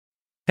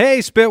Hey,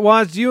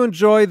 Spitwads, do you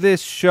enjoy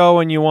this show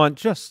and you want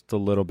just a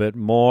little bit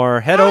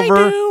more? Head over.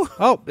 I do.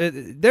 Oh,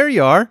 there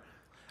you are.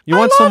 You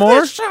want some more?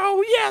 This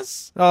show,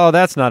 yes. Oh,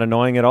 that's not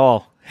annoying at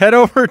all. Head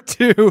over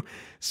to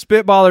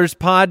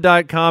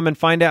SpitballersPod.com and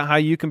find out how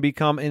you can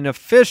become an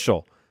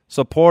official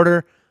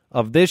supporter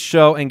of this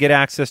show and get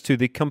access to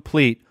the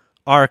complete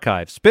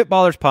archive.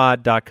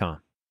 SpitballersPod.com.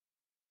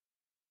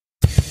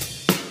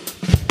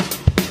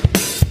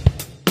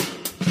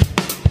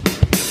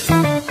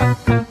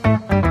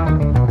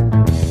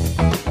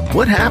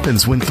 What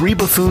happens when three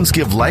buffoons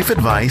give life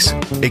advice,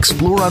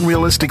 explore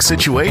unrealistic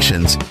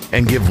situations,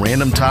 and give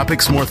random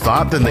topics more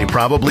thought than they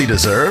probably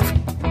deserve?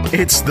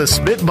 It's the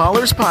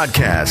Spitballers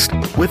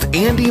Podcast with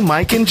Andy,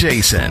 Mike, and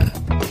Jason.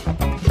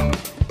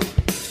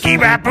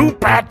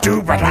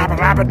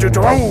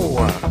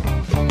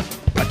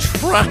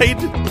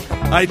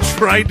 I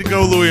tried to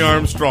go Louis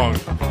Armstrong,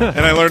 and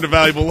I learned a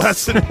valuable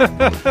lesson.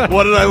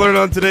 What did I learn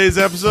on today's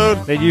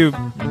episode? That you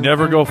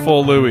Never go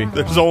full Louis.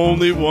 There's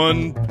only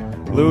one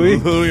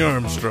Louis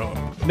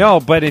Armstrong.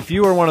 No, but if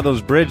you were one of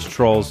those bridge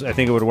trolls, I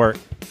think it would work.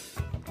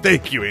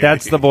 Thank you, Andy.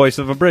 That's the voice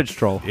of a bridge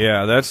troll.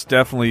 Yeah, that's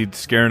definitely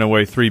scaring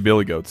away 3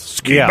 billy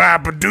goats. Yeah.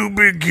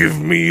 Skibaba-dooby, give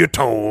me a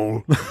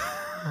toll.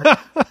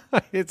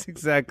 It's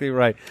exactly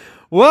right.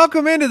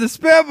 Welcome into the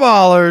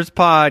Spitballers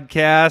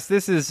Podcast.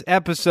 This is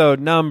episode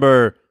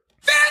number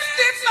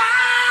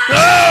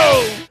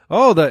 55!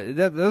 Oh,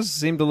 those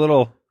seemed a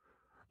little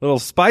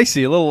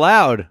spicy, a little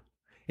loud.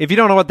 If you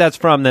don't know what that's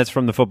from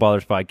the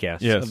Footballers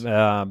Podcast. Yes.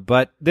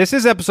 But this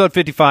is episode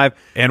 55.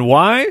 And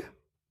why?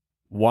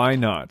 Why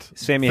not?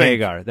 Sammy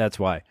Hagar, that's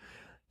why.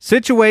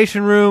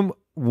 Situation Room,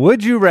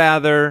 would you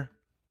rather?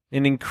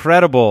 An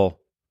incredible,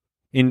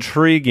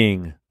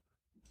 intriguing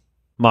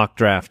mock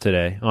draft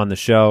today on the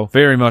show.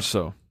 Very much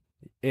so.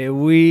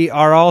 We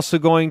are also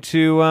going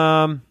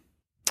to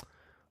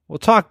we'll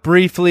talk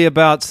briefly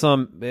about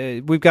some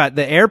we've got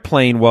the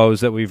airplane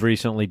woes that we've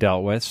recently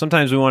dealt with.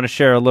 Sometimes we want to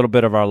share a little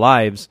bit of our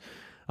lives.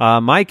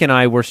 Mike and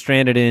I were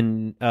stranded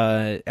in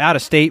out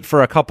of state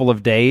for a couple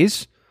of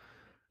days.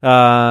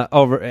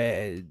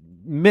 Over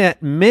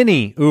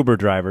many Uber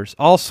drivers,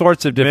 all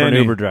sorts of different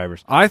Uber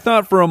drivers. I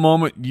thought for a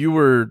moment you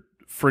were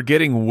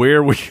forgetting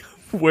where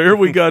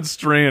we got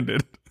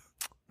stranded.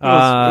 It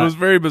was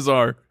very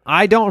bizarre.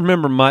 I don't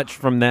remember much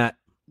from that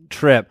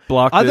trip,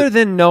 other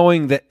than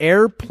knowing that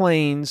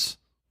airplanes,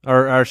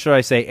 or should I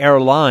say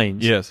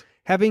airlines, yes,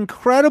 have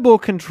incredible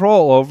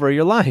control over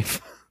your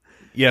life.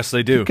 Yes,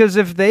 they do. Because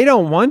if they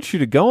don't want you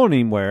to go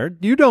anywhere,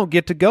 you don't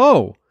get to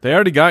go. They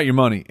already got your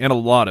money, and a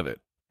lot of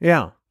it.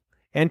 Yeah.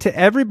 And to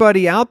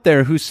everybody out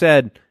there who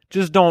said,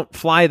 just don't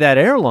fly that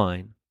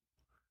airline,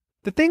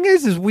 the thing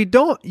is you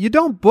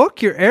don't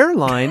book your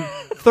airline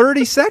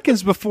 30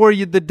 seconds before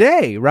the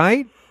day,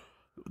 right?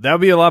 That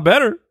would be a lot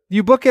better.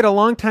 You book it a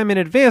long time in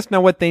advance. Now,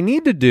 what they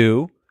need to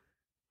do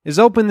is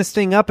open this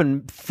thing up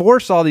and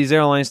force all these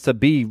airlines to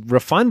be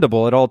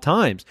refundable at all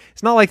times.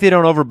 It's not like they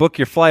don't overbook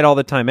your flight all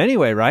the time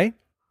anyway, right?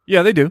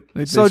 Yeah, they do.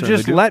 They so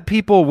just do. let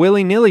people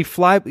willy-nilly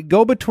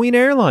go between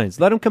airlines.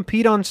 Let them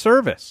compete on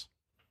service.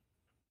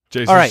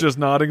 Jason's all right, just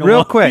nodding real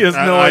along. quick. He has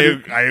no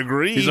idea. I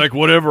agree. He's like,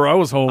 whatever, I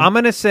was home. I'm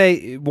going to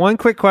say one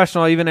quick question.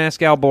 I'll even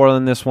ask Al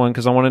Borland this one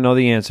because I want to know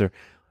the answer.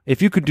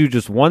 If you could do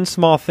just one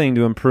small thing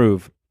to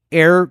improve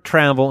air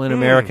travel in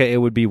America, it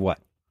would be what?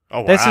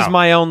 Oh, wow. This is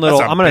my own little...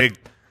 That's I'm going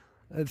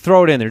to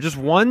throw it in there. Just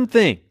one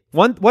thing.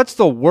 What's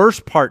the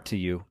worst part to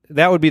you?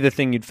 That would be the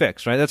thing you'd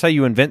fix, right? That's how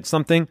you invent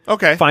something.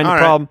 Okay. Find all the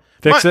right. problem,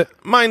 fix it.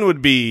 Mine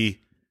would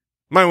be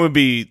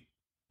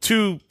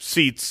 2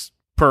 seats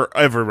per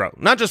every row,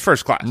 not just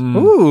first class.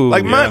 Ooh.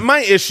 Like my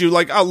issue,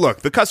 look,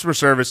 the customer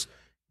service,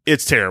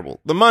 it's terrible.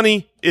 The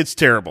money, it's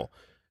terrible.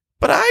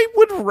 But I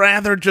would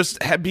rather just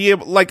be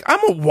able,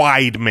 I'm a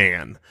wide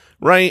man,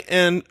 right?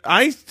 And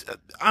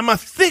I'm a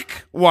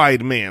thick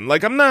wide man.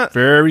 I'm not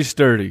very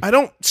sturdy. I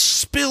don't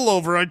spill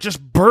over. I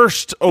just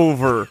burst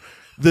over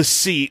the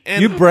seat.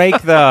 And you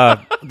break the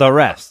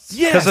rests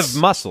because Yes.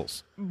 of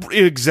muscles.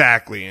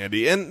 Exactly,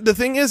 Andy. And the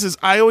thing is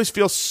I always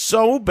feel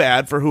so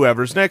bad for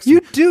whoever's next to You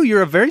me. do.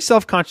 You're a very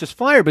self-conscious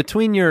flyer.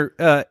 Between your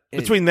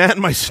Between that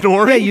and my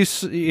snoring. yeah,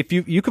 if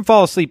you can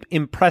fall asleep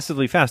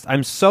impressively fast.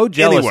 I'm so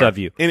jealous Anywhere. of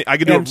you. I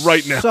can do it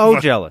right now. So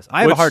jealous.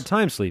 I have a Which- hard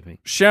time sleeping.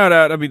 Shout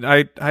out. I mean,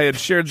 I had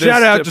shared this.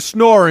 Shout out tip. to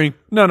snoring.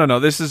 No.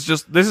 This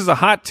is a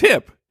hot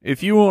tip.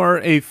 If you are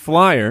a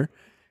flyer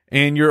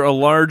and you're a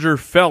larger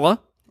fella,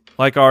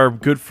 like our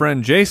good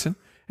friend Jason,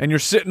 and you're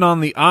sitting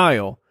on the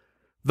aisle,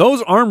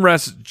 those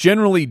armrests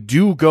generally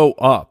do go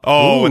up.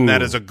 Oh, and Ooh.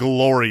 that is a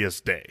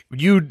glorious day.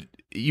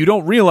 You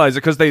don't realize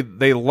it because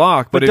they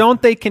lock. But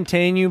don't they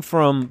contain you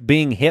from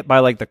being hit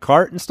by the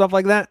cart and stuff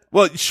like that?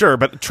 Well, sure,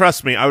 but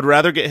trust me, I would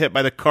rather get hit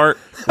by the cart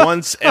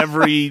once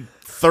every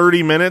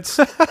 30 minutes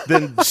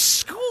than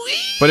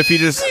squeeze But if you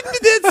just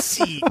into that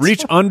seat.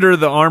 reach under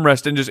the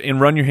armrest and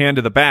run your hand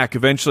to the back,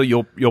 eventually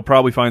you'll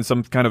probably find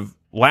some kind of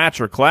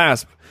latch or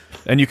clasp,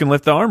 and you can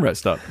lift the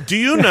armrest up. Do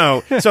you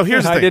know? So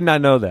here's the thing. I did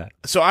not know that.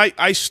 So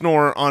I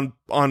snore on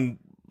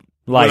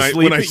Like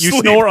when I You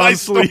sleep, snore on I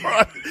sleep.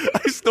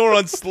 I snore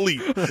on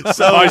sleep.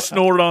 So I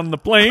snored on the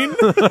plane.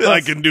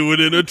 I can do it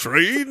in a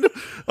train.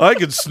 I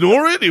can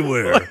snore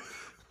anywhere.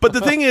 But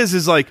the thing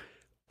is like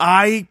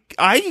I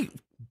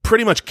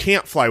pretty much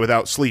can't fly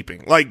without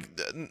sleeping. Like,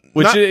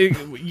 Which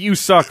you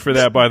suck for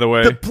that, by the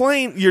way. the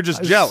plane, you're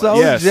just jealous. So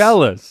Yes.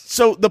 jealous.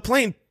 So the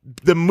plane,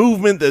 the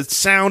movement, the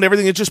sound,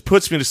 everything, it just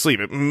puts me to sleep.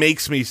 It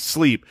makes me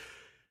sleep.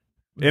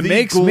 It The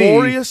makes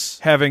glorious-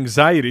 me have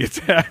anxiety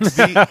attacks.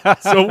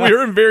 So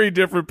we're in very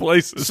different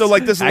places. So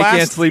like this I last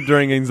can't sleep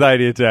during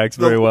anxiety attacks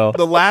very well.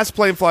 The last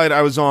plane flight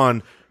I was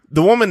on,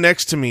 the woman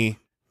next to me,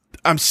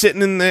 I'm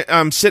sitting in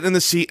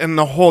the seat, and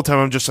the whole time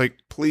I'm just like,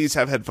 please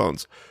have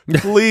headphones.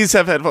 Please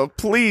have headphones.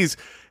 Please.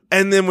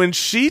 And then when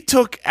she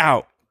took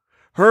out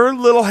her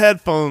little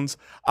headphones,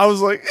 I was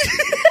like,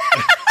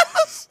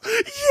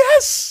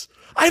 yes,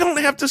 I don't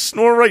have to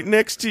snore right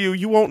next to you.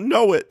 You won't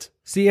know it.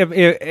 See,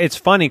 it's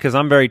funny because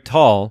I'm very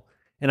tall,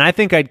 and I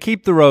think I'd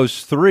keep the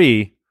rows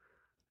 3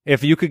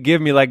 if you could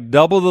give me like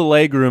double the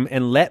leg room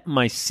and let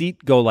my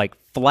seat go like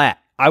flat.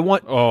 I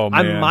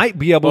man. might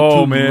be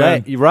able to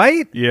let,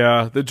 right?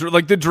 yeah, the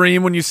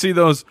dream when you see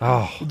those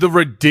Oh. the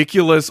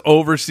ridiculous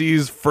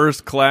overseas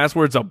first class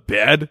where it's a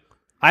bed.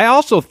 I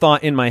also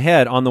thought in my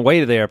head on the way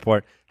to the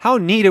airport how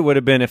neat it would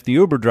have been if the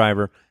Uber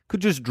driver could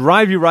just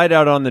drive you right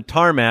out on the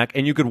tarmac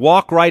and you could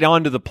walk right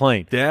onto the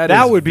plane.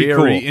 That would be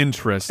very cool.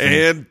 interesting.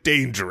 And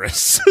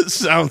dangerous.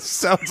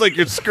 sounds like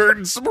you're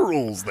skirting some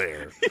rules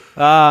there.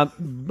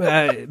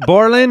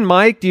 Borland,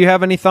 Mike, do you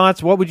have any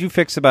thoughts? What would you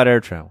fix about air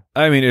travel?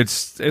 I mean,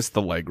 it's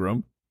the leg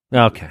room.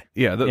 Okay.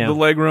 Yeah, the Yeah.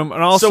 leg room,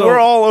 and also So we're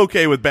all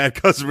okay with bad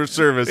customer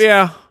service.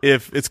 yeah.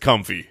 If it's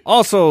comfy.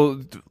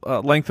 Also,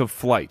 length of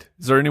flight.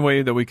 Is there any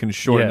way that we can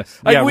shorten? Yes.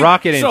 Like, yeah,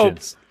 rocket so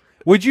engines.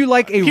 Would you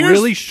like a Here's-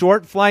 really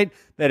short flight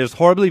that is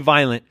horribly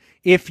violent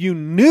if you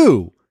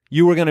knew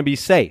you were going to be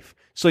safe?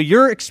 So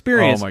your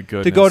experience Oh, my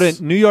to go goodness.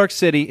 to New York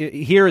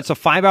City, here it's a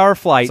 5-hour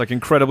flight. It's like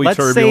incredibly Let's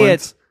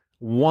turbulent. say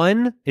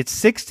it's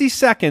 60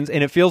 seconds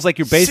and it feels like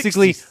you're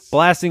basically 60.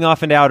 blasting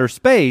off into outer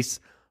space,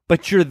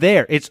 but you're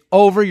there. It's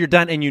over, you're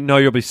done, and you know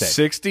you'll be safe.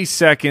 60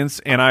 seconds,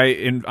 and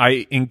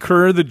I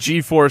incur the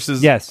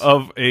G-forces Yes.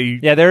 of a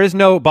Yeah, there's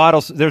no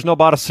bottle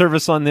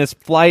service on this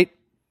flight.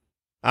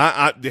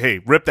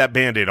 Hey, rip that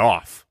Band-Aid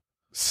off.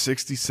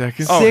 60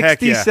 seconds. Oh, heck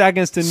 60 yeah.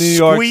 seconds to New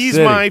York Squeeze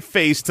City. my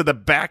face to the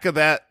back of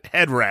that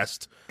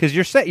headrest. Because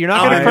you're set. You're not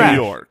out going to of crash.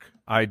 New York.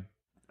 I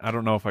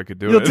don't know if I could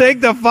do You'll it.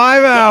 take the 5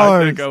 I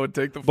hours. think I would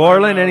take the 5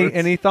 Borland, hours.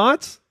 any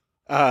thoughts?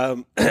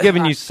 Um,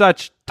 Giving you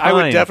such time. I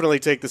would definitely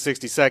take the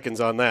 60 seconds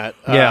on that.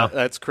 Yeah.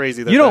 That's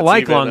crazy. That You don't that's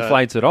like even, long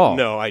flights at all.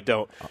 No, I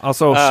don't.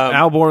 Also,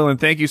 Al Borland,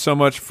 thank you so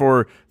much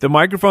for the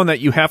microphone that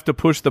you have to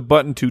push the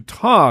button to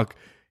talk.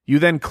 You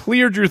then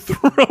cleared your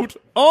throat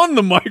on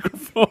the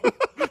microphone.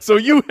 So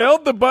you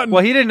held the button.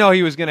 Well, he didn't know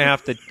he was going to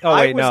have to. Oh,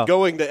 I wait, was no.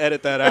 going to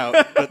edit that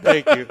out, but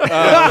thank you.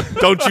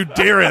 Don't you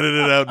dare edit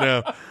it out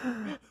now.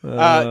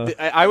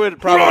 I would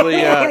probably,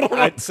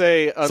 I'd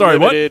say Sorry,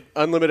 what?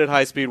 unlimited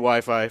high-speed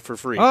Wi-Fi for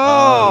free.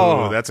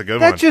 Oh, Ooh, that's a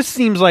good that one. just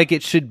seems like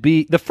it should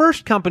be the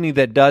first company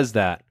that does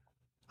that.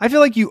 I feel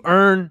like you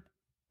earn.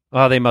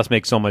 Oh, they must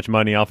make so much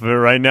money off of it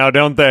right now,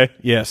 don't they?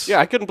 yes. Yeah,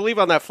 I couldn't believe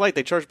on that flight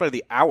they charged by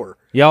the hour.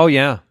 Yeah, oh,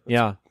 yeah,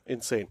 yeah.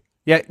 Insane.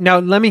 Yeah, now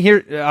let me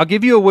hear. I'll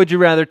give you a would you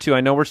rather too.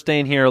 I know we're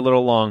staying here a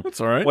little long.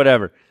 That's all right.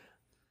 Whatever.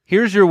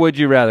 Here's your would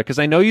you rather, because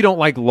I know you don't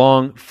like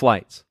long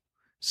flights.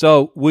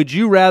 So would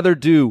you rather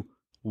do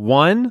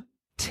one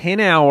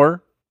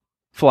 10-hour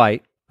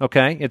flight,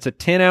 okay? It's a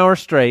 10-hour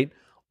straight,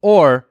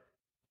 or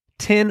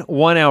 10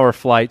 1-hour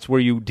flights where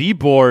you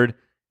deboard,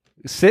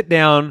 sit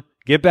down,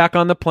 get back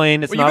on the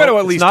plane. It's Well, not, you got to at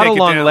it's least not take a it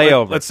long down.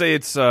 layover. Let's say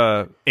it's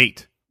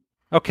 8.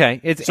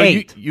 Okay, it's So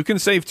 8. you can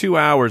save 2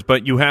 hours,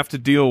 but you have to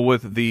deal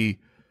with the.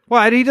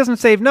 Well, he doesn't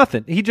save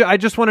nothing. I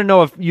just want to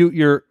know if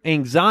your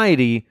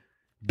anxiety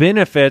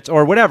benefits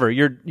or whatever.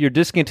 You're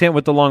discontent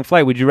with the long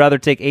flight. Would you rather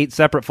take 8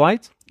 separate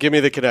flights? Give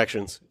me the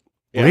connections.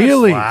 Yes.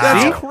 Really? Wow.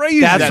 See? That's crazy.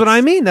 That's what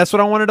I mean. That's what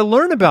I wanted to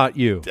learn about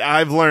you.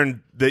 I've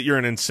learned that you're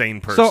an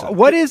insane person. So,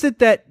 what is it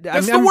that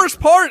That's the worst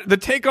part. The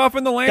takeoff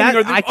and the landing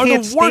are the, I are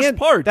can't the worst stand.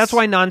 parts. That's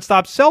why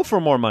nonstop sell for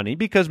more money,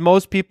 because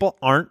most people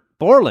aren't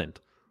Borland.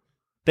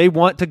 They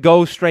want to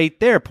go straight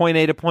there, point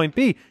A to point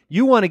B.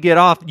 You want to get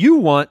off. You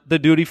want the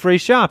duty-free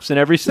shops in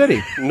every city.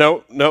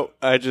 No,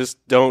 I just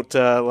don't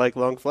like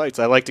long flights.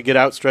 I like to get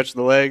out, stretch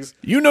the legs.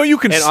 you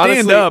can And stand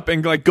honestly- up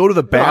and like go to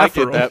the No, I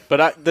bathroom. get that,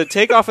 but the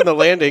takeoff and the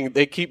landing,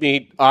 they keep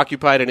me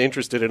occupied and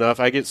interested enough.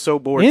 I get so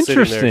bored sitting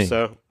Interesting. there.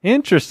 So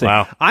Interesting.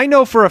 Wow. I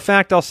know for a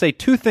fact I'll say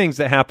 2 things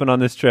that happened on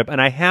this trip,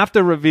 and I have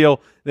to reveal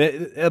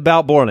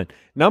about Borland.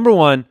 Number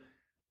one,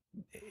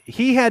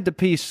 he had to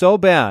pee so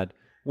bad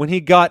when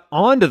he got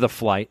onto the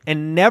flight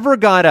and never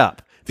got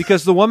up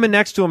because the woman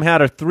next to him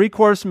had a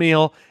 3-course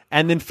meal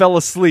and then fell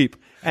asleep,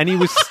 and he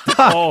was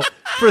stuck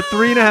for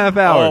 3.5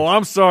 hours. Oh,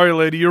 I'm sorry,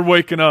 lady. You're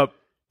waking up.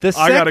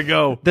 I gotta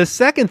go. The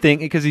second thing,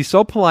 because he's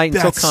so polite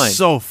and that's so kind.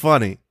 so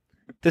funny.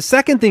 The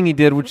second thing he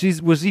did, which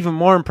was even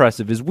more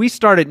impressive, is we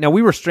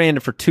were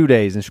stranded for 2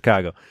 days in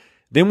Chicago.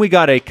 Then we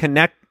got a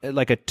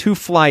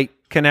 2-flight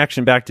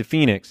connection back to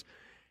Phoenix.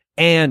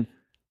 And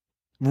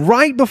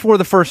right before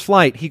the first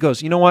flight, he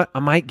goes, you know what? I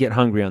might get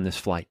hungry on this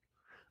flight.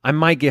 I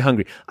might get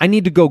hungry. I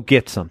need to go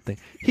get something.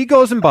 He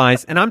goes and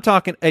buys, and I'm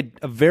talking a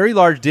very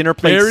large dinner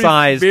plate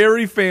size,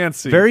 very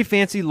fancy, very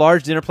fancy,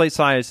 large dinner plate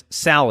size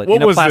salad what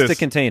in a was plastic this?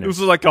 container. This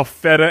was like a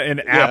feta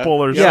and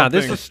apple or something. Yeah,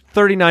 this was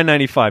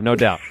 $39.95, no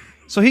doubt.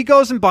 So he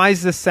goes and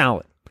buys this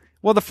salad.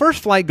 Well, the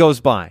first flight goes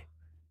by.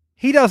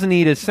 He doesn't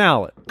eat his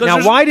salad.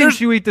 Now, why didn't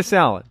you eat the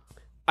salad?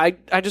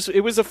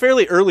 It was a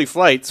fairly early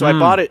flight, so I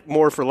bought it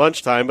more for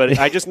lunchtime, but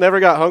I just never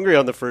got hungry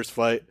on the first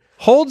flight.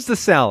 Holds the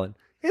salad.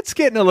 It's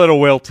getting a little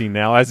wilty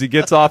now as he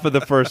gets off of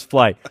the first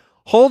flight.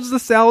 Holds the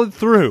salad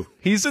through.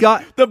 He's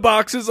got the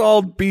box is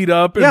all beat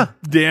up and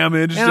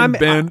damaged and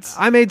bent.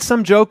 I made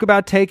some joke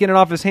about taking it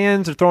off his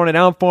hands or throwing it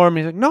out for him.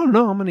 He's like, no, I'm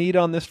going to eat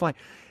on this flight.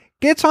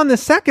 Gets on the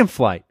second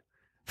flight.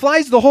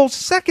 Flies the whole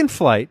second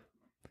flight.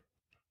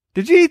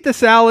 Did you eat the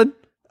salad?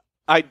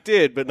 I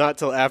did, but not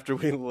till after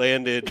we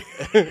landed.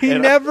 He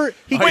never.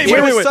 He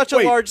it was such a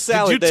large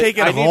salad. Did you take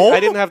it I home?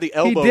 I didn't have the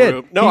elbow did.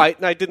 room. No, I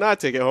did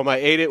not take it home. I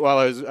ate it while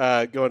I was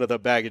going to the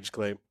baggage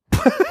claim.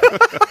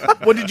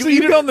 What, did you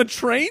eat it on the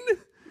train?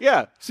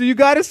 Yeah. So you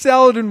got a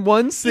salad in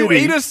one city. You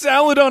ate a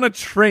salad on a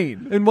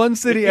train. In one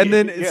city, and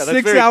then Yeah, that's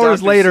 6 very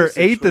hours Dr. later, Seuss-ish,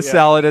 ate the yeah.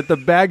 salad at the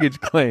baggage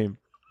claim.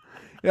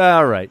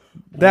 All right,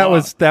 that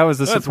was a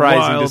That's surprising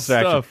wild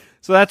distraction. stuff.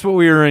 So that's what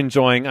we were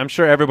enjoying. I'm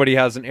sure everybody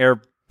has an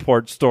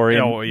airport story.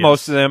 And Oh, yes.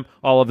 Most of them,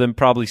 all of them,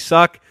 probably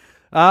suck.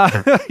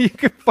 You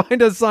can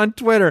find us on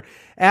Twitter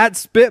at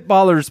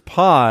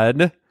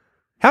SpitballersPod.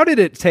 How did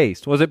it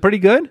taste? Was it pretty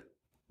good?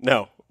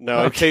 No,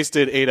 it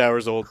tasted 8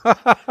 hours old.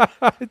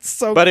 It's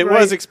so, But it great.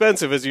 was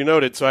expensive, as you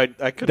noted, so I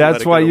couldn't let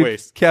That's it why go to you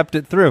waste. kept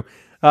it through.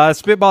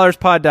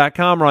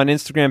 SpitballersPod.com. We're on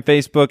Instagram,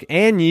 Facebook,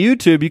 and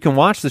YouTube. You can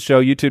watch the show,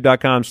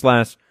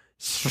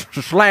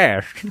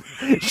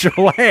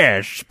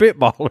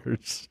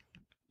 youtube.com//Spitballers.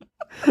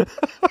 You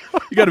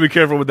got to be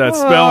careful with that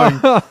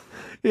spelling.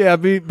 Yeah,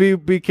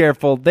 be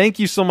careful. Thank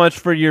you so much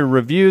for your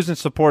reviews and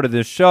support of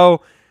this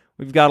show.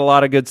 We've got a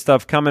lot of good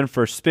stuff coming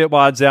for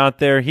Spitwads out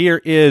there.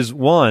 Here is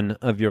one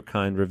of your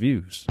kind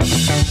reviews.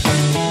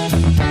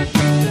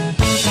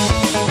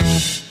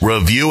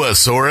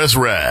 Reviewasaurus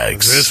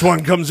Rex. This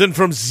one comes in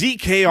from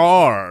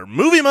ZKR.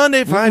 Movie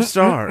Monday, 5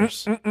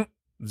 stars.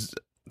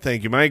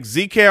 Thank you, Mike.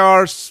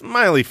 ZKR,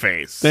 smiley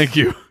face. Thank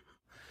you.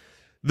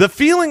 The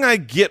feeling I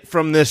get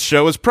from this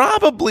show is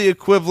probably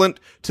equivalent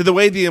to the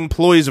way the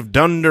employees of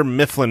Dunder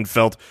Mifflin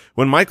felt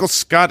when Michael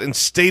Scott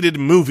instated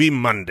Movie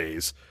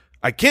Mondays.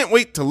 I can't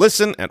wait to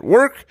listen at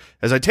work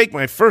as I take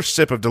my first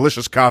sip of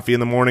delicious coffee in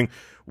the morning.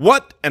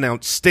 What an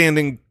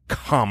outstanding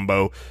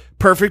combo.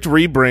 Perfect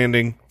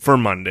rebranding for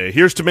Monday.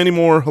 Here's to many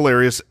more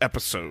hilarious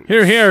episodes.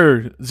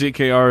 Here,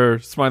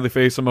 ZKR smiley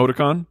face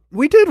emoticon.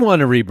 We did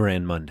want to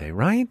rebrand Monday,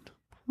 right?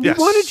 We Yes.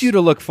 wanted you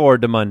to look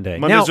forward to Monday.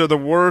 Mondays now, are the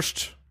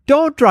worst.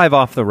 don't drive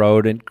off the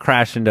road and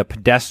crash into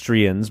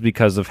pedestrians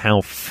because of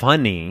how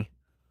funny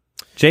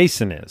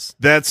Jason is.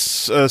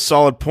 That's a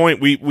solid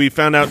point. We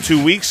found out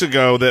 2 weeks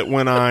ago that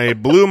when I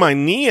blew my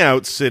knee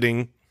out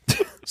sitting,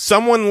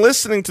 someone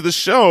listening to the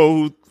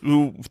show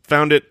who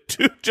found it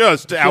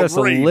just outrageous Just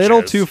a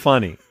little too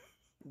funny.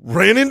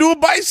 ran into a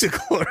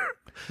bicycler.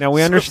 Now,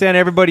 we understand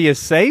everybody is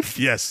safe.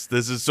 Yes,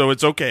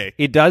 it's okay.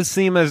 It does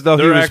seem as though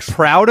he They're was actually-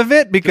 proud of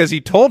it because he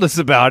told us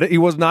about it. He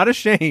was not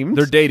ashamed.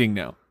 They're dating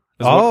now.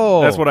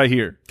 Oh. That's what I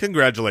hear.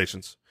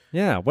 Congratulations.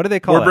 Yeah, what do they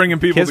call We're it? bringing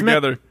people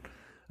Kismet? together.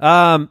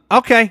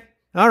 Okay.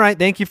 All right.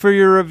 Thank you for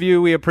your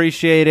review. We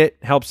appreciate it.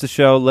 Helps the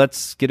show.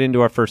 Let's get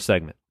into our first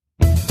segment.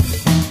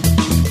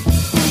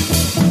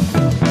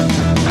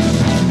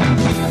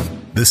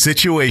 The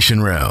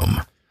Situation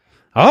Room.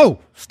 Oh,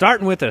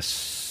 starting with a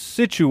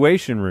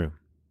situation room.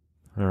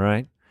 All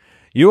right.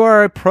 You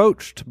are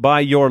approached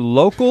by your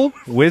local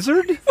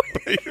wizard.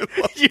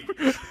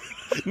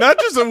 Not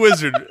just a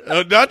wizard.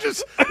 Not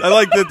just. I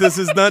like that this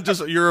is not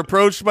just you're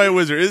approached by a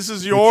wizard. This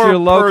is your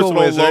local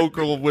personal wizard.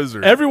 local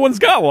wizard. Everyone's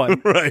got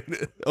one. Right.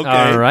 Okay.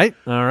 All right.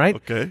 All right.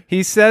 Okay.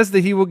 He says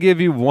that he will give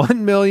you $1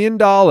 million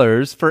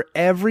for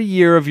every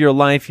year of your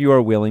life you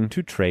are willing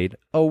to trade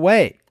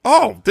away.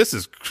 Oh, this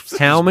is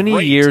How many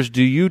great. years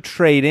do you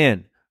trade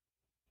in?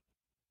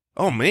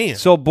 Oh man.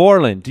 So,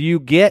 Borland, do you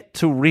get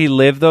to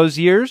relive those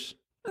years?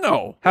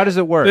 No. How does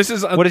it work? This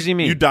is what does he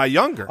mean? You die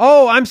younger.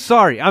 Oh, I'm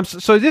sorry.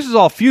 So this is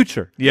all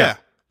future. Yeah.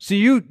 So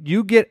you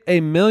get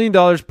 $1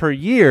 million per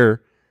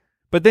year,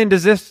 but then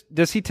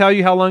does he tell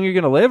you how long you're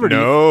going to live, or do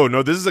you,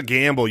 No. This is a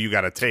gamble you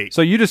got to take.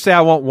 so you just say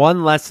I want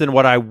one less than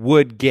what I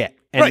would get,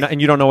 and Right.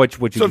 and you don't know which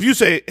you. So if you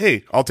say,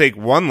 "Hey, I'll take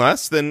one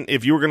less," then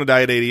if you were going to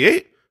die at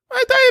 88,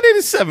 I die at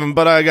 87,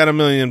 but I got $1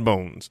 million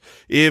bones.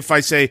 If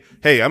I say,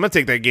 "Hey, I'm going to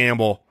take that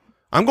gamble.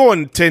 I'm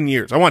going 10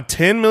 years. I want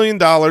 $10 million."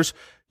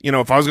 You know,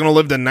 if I was going to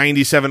live to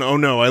 97, oh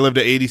no, I lived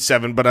to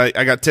 87, but I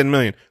got 10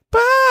 million.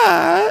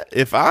 But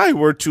if I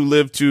were to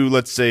live to,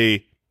 let's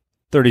say,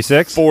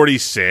 36.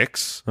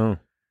 46, Oh.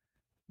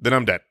 then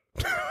I'm dead.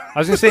 I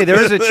was going to say there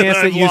is a chance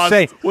that I've you lost.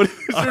 say What,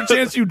 is there a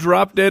chance you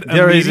drop dead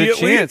there is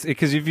immediately? a chance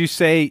because if you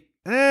say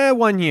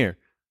 1 year,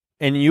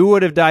 and you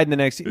would have died in the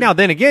next year. Now,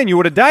 then again, you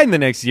would have died in the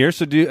next year.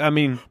 So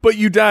But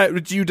you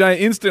die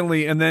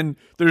instantly, and then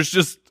there's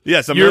just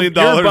Yes, $1 your million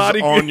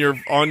body-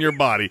 on your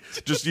body.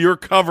 Just you're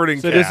covered in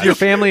so cash. does your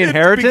family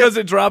inherit it? because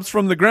it drops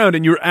from the ground,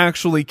 and you're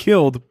actually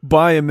killed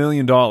by $1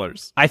 million.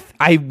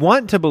 I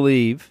want to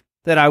believe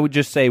that I would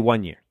just say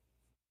 1 year.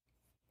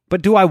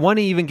 But do I want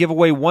to even give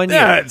away 1 year?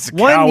 That's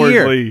 1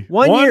 year. cowardly.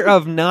 1 year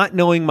of not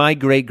knowing my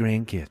great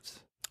grandkids.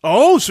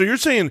 Oh, so you're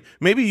saying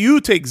maybe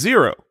you take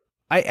 0.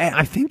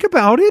 I think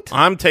about it.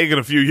 I'm taking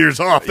a few years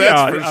off.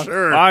 That's for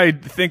sure. I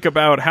think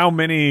about how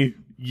many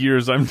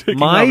years I'm taking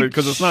My off it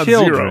because it's not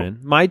children,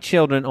 0. my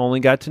children only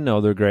got to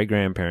know their great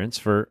grandparents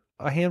for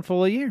a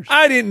handful of years.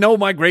 I didn't know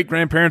my great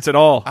grandparents at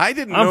all. I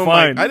didn't I'm know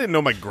fine. I didn't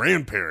know my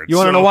grandparents. You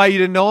want to so- know why you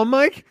didn't know them,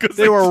 Mike?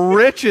 They were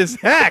rich as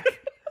heck.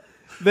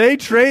 They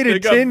traded They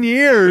got- 10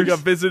 years. They got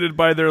visited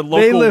by their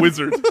local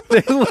wizard.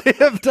 They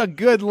lived a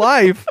good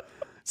life.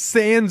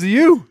 Sans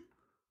you.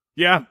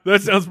 Yeah,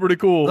 that sounds pretty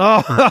cool.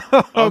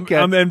 Oh, okay.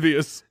 I'm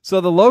envious.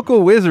 So the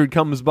local wizard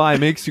comes by,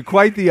 makes you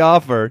quite the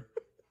offer.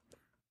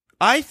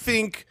 I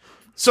think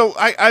so.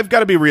 I've got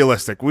to be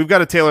realistic. We've got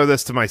to tailor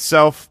this to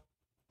myself.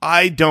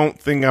 I don't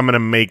think I'm going to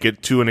make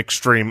it to an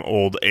extreme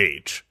old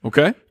age.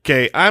 Okay.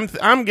 Okay,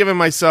 I'm giving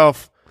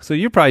myself. So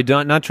you're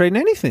probably not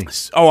trading anything.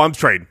 Oh, I'm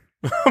trading.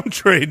 I'm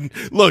trading.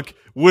 Look,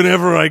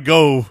 whenever I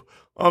go,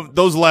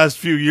 those last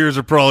few years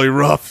are probably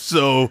rough.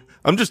 So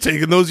I'm just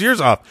taking those years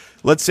off.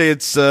 Let's say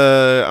it's.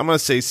 I'm going to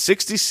say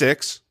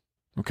 66.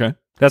 Okay.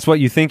 That's what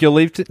you think you'll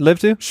live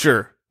to?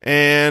 Sure.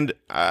 And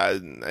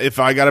if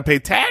I got to pay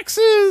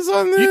taxes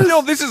on this, You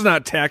know, this is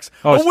not tax.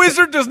 Oh, A it's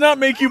wizard does not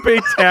make you pay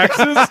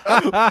taxes.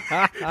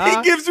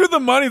 He gives you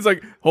the money. He's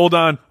like, hold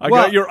on, I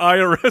Well, got your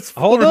IRS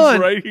Hold forms on.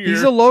 right here.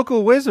 He's a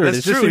local wizard. That's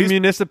Is this true. a He's-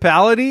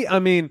 municipality? I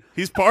mean,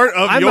 he's part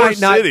of I your might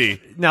not.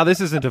 city. Now,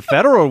 this isn't a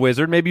federal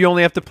wizard. Maybe you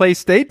only have to pay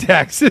state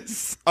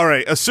taxes. All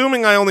right,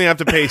 assuming I only have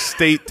to pay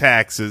state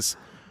taxes,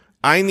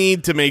 I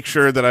need to make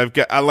sure that I've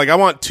got I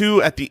want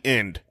 2 at the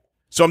end.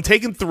 So I'm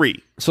taking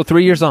 3. So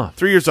 3 years off.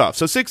 3 years off.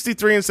 So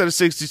 63 instead of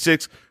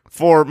 66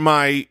 for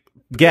my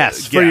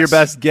Guess. For your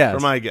best guess. For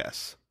my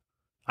guess.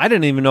 I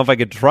didn't even know if I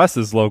could trust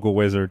this local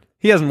wizard.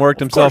 He hasn't worked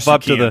himself course you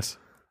up to the can't.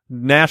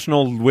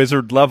 national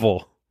wizard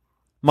level.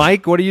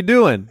 Mike, what are you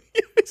doing?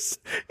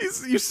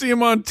 You see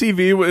him on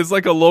TV. It's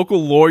like a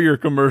local lawyer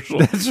commercial.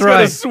 That's He's got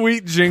right. a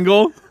sweet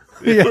jingle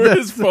Yeah, for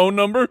his phone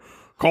number.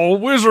 Call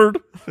Wizard.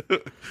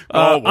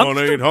 Oh, I'm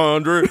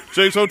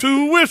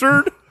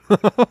 1-800-602-WIZARD.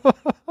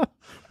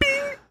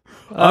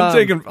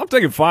 I'm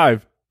taking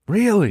 5.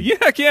 Really? Yeah,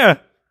 heck yeah.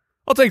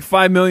 I'll take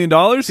 $5 million.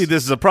 See,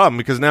 this is a problem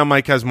because now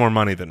Mike has more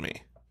money than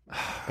me.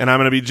 And I'm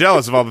going to be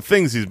jealous of all the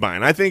things he's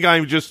buying. I think I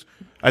just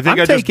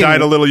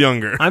died a little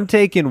younger. I'm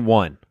taking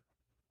 1.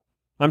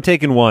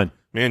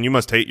 Man, you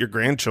must hate your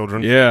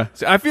grandchildren. Yeah.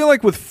 See, I feel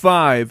like with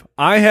 5,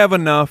 I have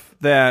enough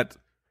that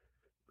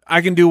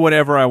I can do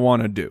whatever I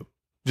want to do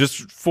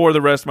just for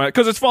the rest of my,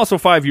 because it's also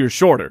 5 years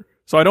shorter.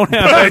 So I don't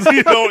have,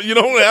 you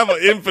don't have an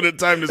infinite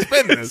time to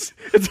spend this.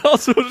 it's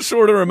also a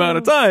shorter amount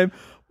of time,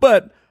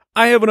 but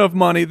I have enough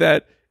money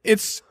that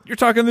you're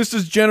talking, this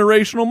is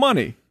generational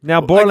money. Now,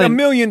 Like Borland, $1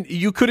 million,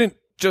 you couldn't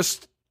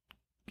just,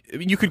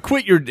 you could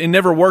quit and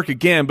never work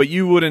again, but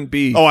you wouldn't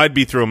be. Oh, I'd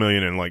be through $1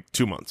 million in like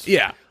 2 months.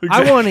 Yeah.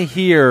 I want to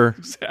hear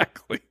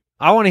Exactly.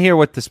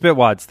 what the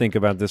Spitwads think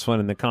about this one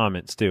in the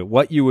comments too.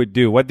 What you would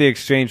do, what the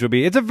exchange would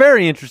be. It's a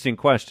very interesting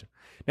question.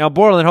 Now,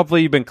 Borland,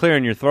 hopefully you've been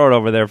clearing your throat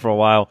over there for a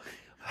while.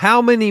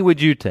 How many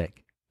would you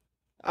take?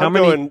 How I'm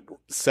many? going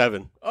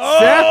 7.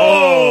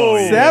 Oh,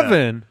 yeah.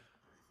 7.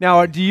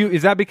 Now,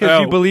 is that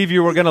because you Oh. believe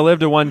you were going to live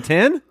to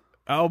 110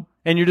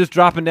 and you're just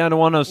dropping down to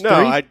 103?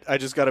 No, I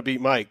just got to beat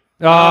Mike.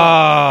 Oh,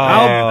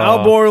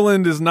 Al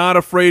Borland is not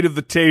afraid of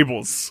the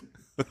tables.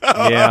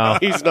 yeah.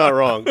 He's not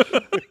wrong.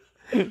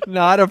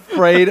 Not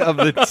afraid of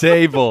the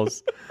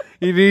tables.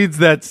 He needs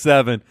that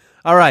 7.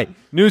 All right,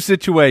 new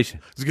situation.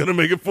 He's going to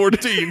make it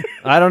 14.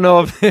 I don't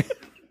know if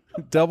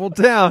double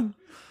down.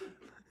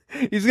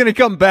 He's going to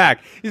come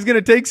back. He's going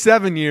to take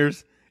 7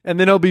 years, and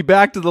then he'll be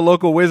back to the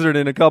local wizard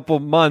in a couple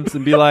months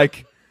and be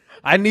like,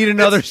 I need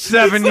another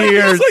 7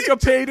 years. It's like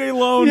a payday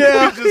loan.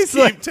 Yeah. Just He's keep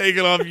like,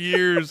 taking off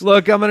years.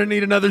 look, I'm going to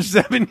need another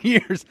 7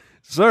 years.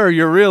 Sir,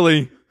 you're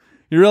really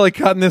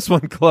cutting this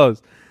one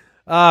close.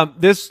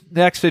 This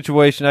next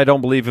situation I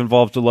don't believe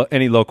involves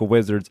any local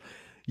wizards.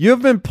 You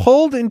have been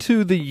pulled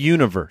into the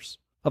universe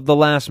of the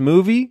last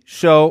movie,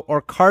 show,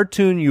 or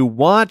cartoon you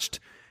watched.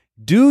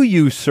 Do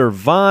you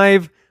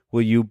survive?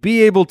 Will you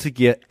be able to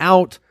get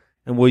out?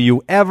 And will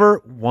you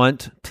ever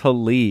want to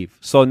leave?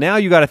 So now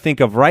you got to think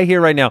of right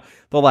here, right now,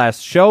 the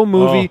last show,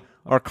 movie,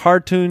 or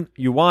cartoon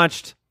you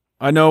watched.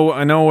 I know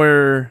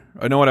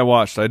what I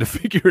watched. I had to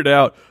figure it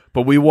out.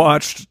 But we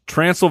watched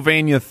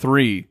Transylvania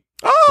 3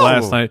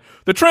 last night.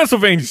 The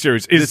Transylvania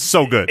series is It's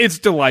so good. It's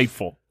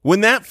delightful.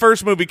 When that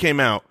first movie came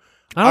out,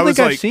 I don't was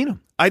think I've like, seen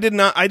them. I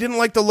didn't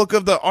like the look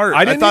of the art.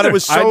 I I didn't thought either. it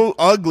was so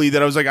ugly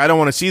that I was like, I don't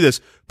want to see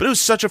this. But it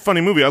was such a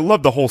funny movie. I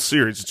love the whole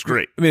series. It's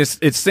great. I mean, it's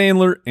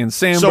Sandler and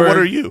Sandberg. So what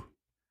are you?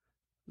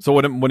 So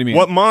what do you mean?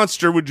 What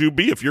monster would you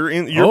be if you're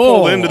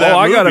pulled into that movie?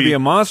 I got to be a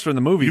monster in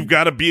the movie. You've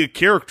got to be a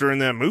character in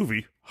that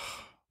movie.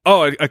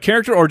 Oh, a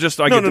character, or just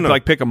I get to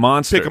like pick a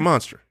monster? Pick a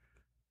monster.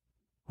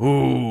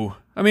 Ooh,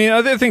 I mean,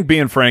 I think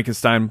being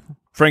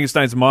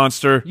Frankenstein's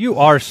monster. You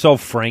are so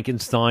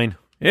Frankenstein.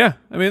 Yeah,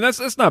 I mean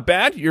that's not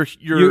bad. You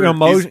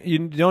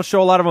don't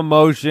show a lot of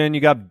emotion.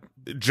 You got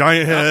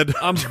giant head.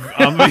 I'm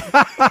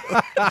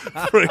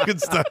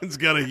Frankenstein's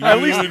got a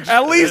huge.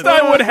 At least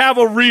I would have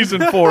a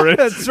reason for it.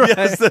 That's right.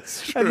 Yes,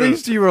 that's true. At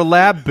least you were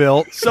lab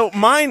built. So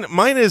mine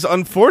is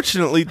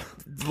unfortunately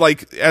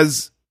like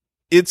as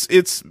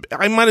it's.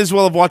 I might as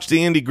well have watched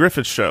the Andy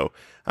Griffith Show.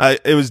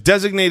 It was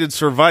Designated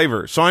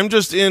Survivor. So I'm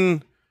just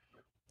in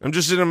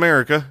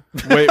America.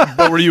 Wait,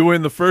 but were you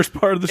in the first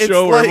part of the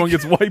show where everyone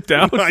gets wiped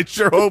out? I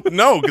sure hope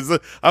no, because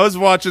I was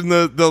watching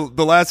the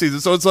last season.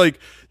 So it's like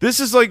this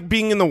is like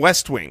being in the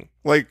West Wing.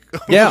 Like,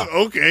 yeah,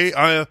 okay,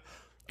 great.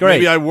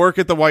 Maybe I work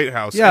at the White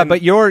House. Yeah,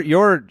 but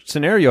your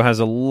scenario has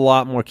a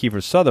lot more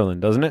Kiefer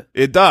Sutherland, doesn't it?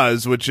 It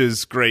does, which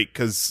is great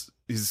because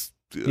he's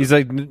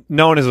like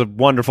known as a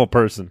wonderful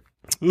person.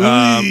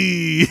 Well,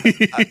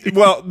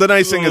 the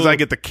nice thing is I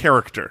get the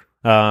character.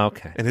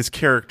 Okay, and his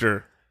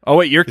character. Oh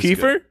wait, you're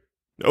Kiefer? Good.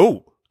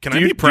 Oh, can I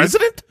be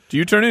president? Do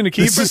you turn into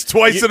Kiefer? This is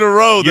twice in a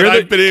row that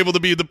I've been able to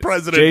be the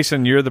president.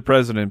 Jason, you're the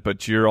president,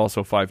 but you're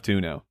also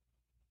 5'2" now.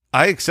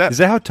 I accept. Is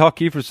that how tall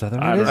Kiefer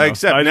Sutherland is? I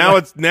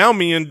accept. Now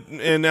me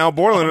and Al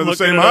Borland are the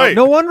same height.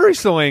 No wonder he's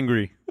so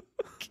angry.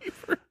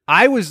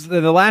 I was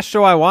the last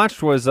show I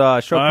watched was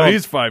a show called.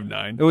 He's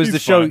 5'9". It was the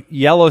show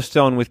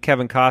Yellowstone with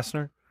Kevin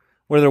Costner,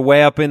 where they're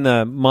way up in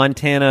the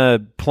Montana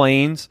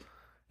plains,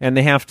 and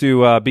they have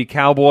to be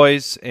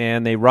cowboys,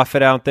 and they rough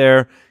it out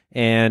there.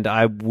 And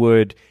I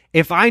would,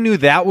 if I knew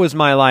that was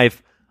my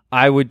life,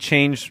 I would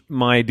change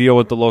my deal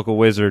with the local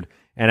wizard,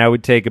 and I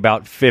would take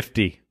about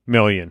 50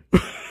 million.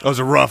 That was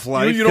a rough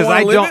life. You don't want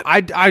to live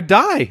it? I'd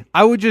die.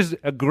 I would just,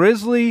 a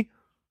grizzly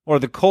or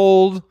the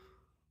cold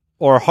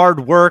or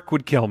hard work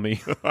would kill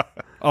me.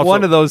 Also,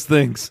 one of those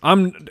things.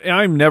 I'm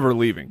never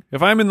leaving.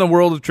 If I'm in the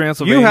world of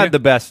Transylvania, You had the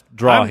best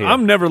draw here.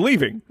 I'm never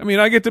leaving. I mean,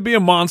 I get to be a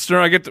monster.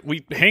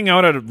 We hang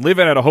out live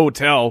at a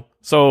hotel.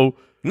 So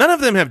none of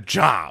them have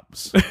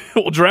jobs.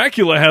 well,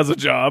 Dracula has a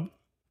job.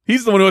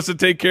 He's the one who has to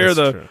take care That's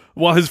of true.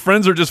 while his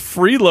friends are just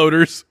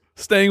freeloaders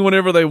staying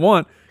whenever they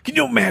want. Can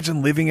you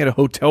imagine living at a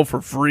hotel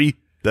for free?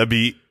 That'd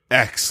be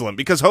excellent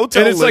because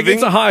hotel And it's living, like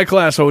it's a high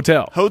class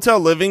hotel. hotel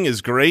living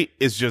is great.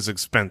 It's just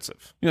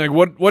expensive. You're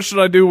like, what should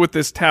I do with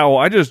this towel?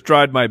 I just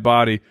dried my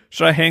body.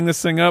 Should I hang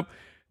this thing up?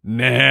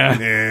 Nah.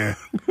 Yeah.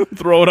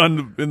 Throw it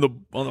on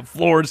the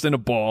floor just in a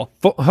ball.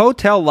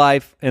 Hotel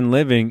life and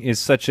living is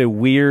such a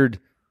weird.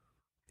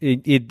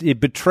 It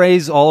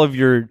betrays all of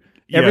your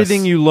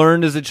everything you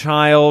learned as a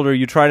child, or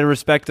you try to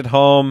respect at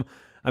home.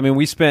 I mean,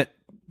 we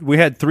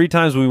had 3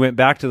 times we went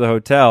back to the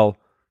hotel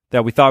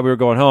that we thought we were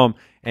going home,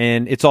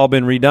 and it's all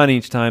been redone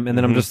each time. And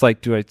then I'm just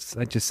like, do I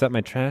just set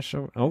my trash?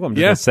 Oh, I'm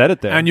just gonna set it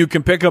there. And you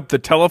can pick up the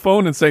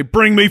telephone and say,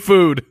 "Bring me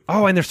food."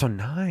 Oh, and they're so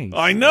nice.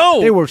 I know.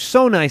 They were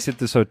so nice at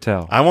this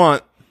hotel. I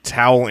want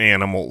towel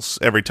animals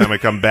every time I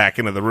come back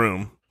into the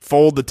room.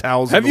 Fold the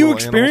towels. Have into you little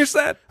experienced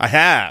animals. that? I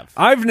have.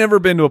 I've never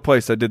been to a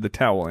place that did the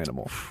towel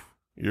animal.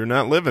 You're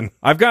not living.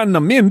 I've gotten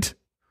a mint.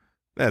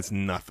 That's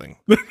nothing.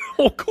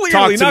 Oh, clearly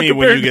Talk to not me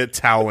when compared you get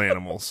towel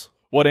animals.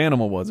 What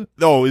animal was it?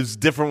 Oh, it's a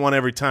different one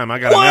every time. I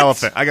got What? an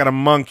elephant. I got a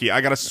monkey.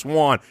 I got a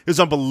swan. It was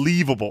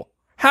unbelievable.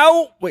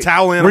 How? Wait,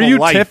 Towel animal Were you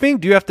life. tipping?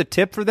 Do you have to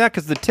tip for that?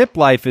 Because the tip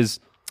life is.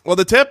 Well,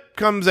 the tip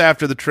comes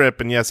after the trip,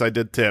 and yes, I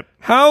did tip.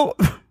 how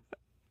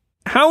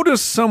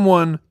does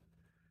someone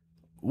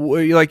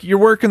like you're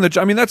working the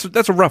job? I mean, that's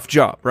a rough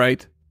job,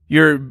 right?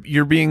 You're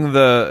being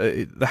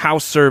the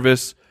house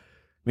service.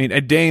 I mean,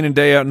 a day in and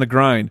day out in the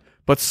grind.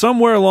 But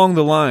somewhere along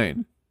the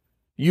line,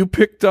 you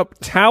picked up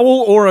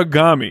towel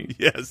origami.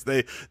 Yes,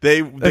 they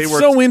That's were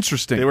so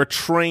interesting. They were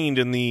trained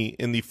in the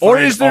fine Or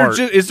is there art.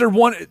 is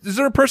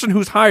there a person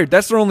who's hired?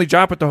 That's their only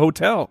job at the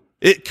hotel.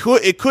 It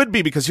could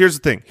be because here's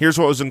the thing. Here's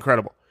what was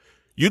incredible.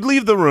 You'd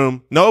leave the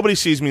room. Nobody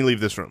sees me leave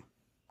this room.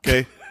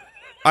 Okay.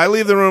 I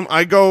leave the room.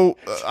 I go,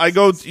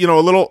 you know,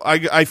 a little,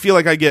 I feel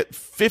like I get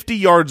 50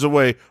 yards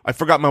away. I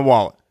forgot my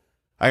wallet.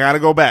 I got to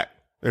go back.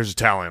 There's a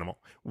towel animal.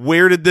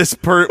 Where did this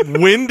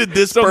when did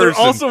this So person? they're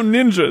also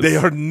ninjas. They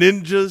are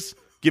ninjas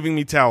giving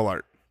me towel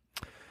art.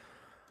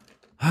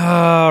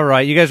 All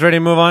right. You guys ready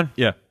to move on?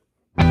 Yeah.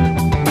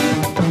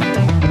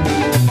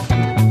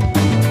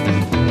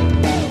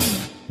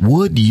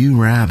 Would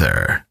you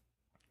rather?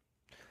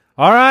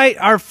 All right.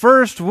 Our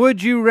first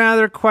Would You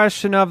Rather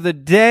question of the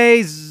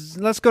day.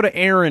 Let's go to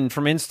Aaron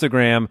from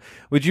Instagram.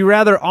 Would you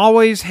rather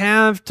always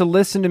have to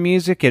listen to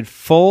music at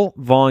full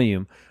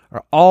volume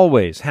or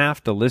always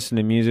have to listen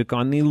to music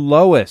on the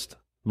lowest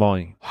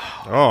volume?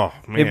 Oh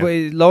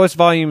man. Lowest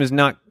volume is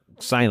not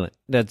silent.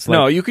 That's like,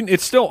 No, you can.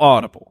 It's still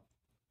audible.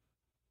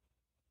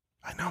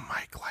 I know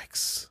Mike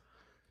likes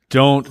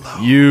Don't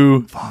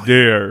you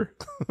dare.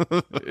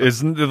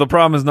 The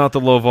problem is not the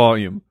low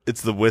volume.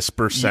 It's the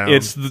whisper sound.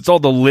 It's all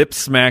the lip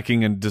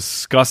smacking and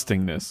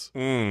disgustingness.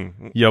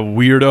 You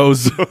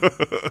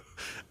weirdos.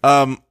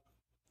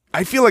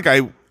 I feel like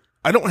I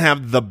don't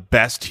have the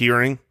best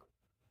hearing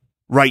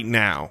right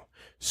now.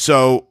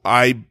 So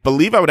I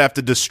believe I would have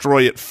to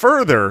destroy it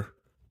further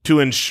to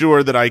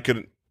ensure that I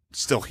could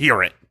still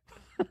hear it.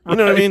 You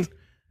know what I mean?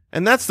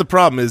 And that's the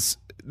problem, is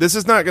this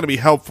is not going to be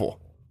helpful.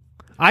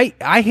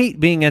 I hate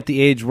being at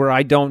the age where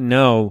I don't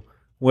know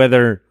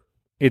whether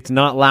it's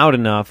not loud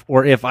enough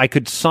or if I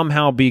could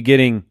somehow be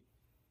getting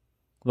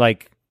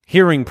like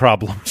hearing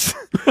problems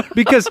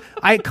because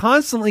I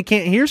constantly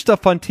can't hear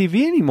stuff on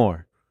TV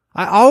anymore.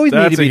 I always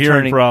That's need to a be hearing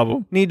turning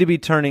problem. Need to be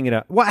turning it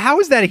up. How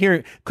is that a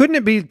hearing? Couldn't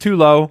it be too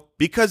low?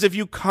 Because if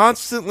you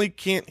constantly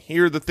can't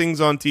hear the things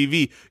on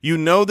TV, you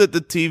know that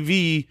the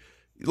TV,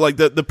 like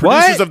the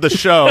producers What? of the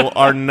show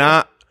are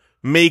not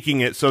making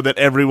it so that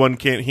everyone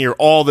can't hear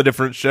all the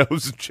different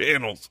shows and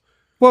channels.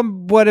 Well,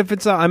 what if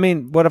it's?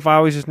 What if I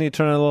always just need to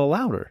turn it a little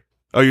louder?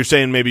 Oh, you're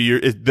saying maybe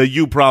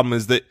the problem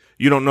is that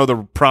you don't know the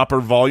proper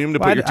volume to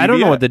put your TV I don't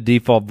know at? what the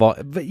default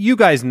volume. But you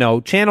guys know,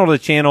 channel to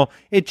channel,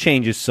 it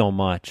changes so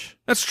much.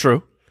 That's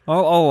true.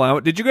 I'll allow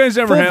it. Did you guys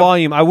ever Full have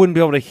volume, I wouldn't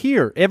be able to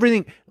hear.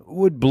 Everything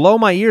would blow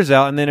my ears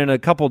out, and then in a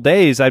couple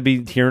days, I'd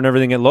be hearing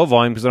everything at low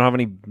volume because I don't have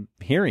any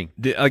hearing.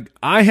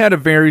 I had a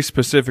very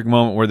specific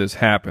moment where this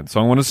happened. So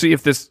I want to see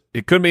if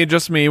it could be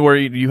just me, where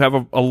you have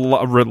a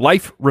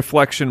life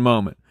reflection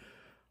moment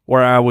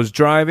where I was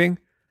driving.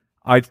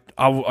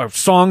 A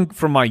song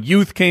from my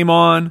youth came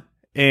on,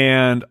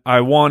 and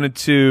I wanted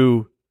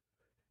to,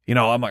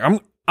 I'm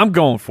like, I'm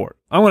going for it.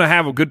 I'm going to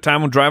have a good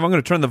time on drive. I'm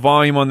going to turn the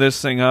volume on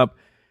this thing up,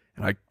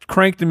 and I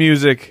cranked the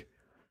music,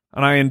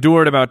 and I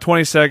endured about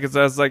 20 seconds.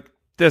 I was like,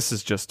 this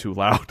is just too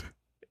loud.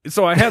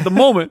 So I had the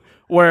moment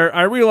where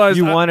I realized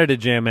You wanted to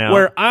jam out.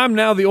 where I'm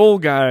now the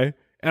old guy,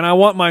 and I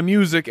want my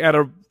music at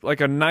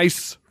a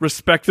nice,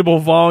 respectable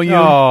volume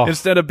Oh.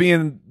 instead of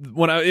being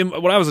when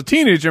I was a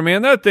teenager.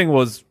 Man, that thing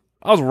was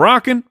I was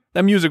rocking.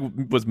 That music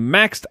was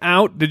maxed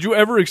out. Did you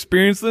ever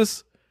experience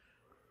this,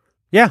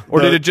 Yeah.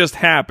 or did it just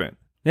happen?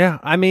 Yeah.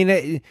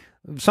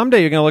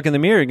 Someday you're going to look in the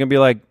mirror, you're going to be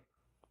like,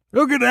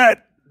 look at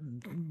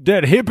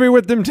that hippie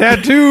with them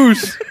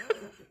tattoos.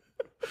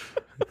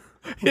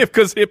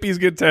 Because hippies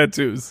get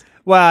tattoos.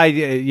 Well,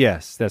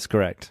 yes, that's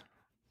correct.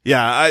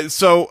 Yeah,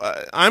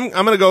 I'm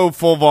going to go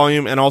full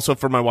volume, and also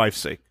for my wife's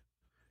sake,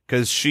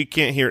 because she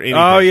can't hear anything.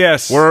 Oh,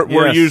 yes. We're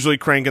Yes. usually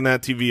cranking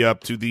that TV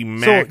up to the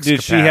max. So,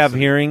 did she have capacity.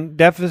 hearing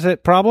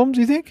deficit problems,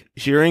 you think?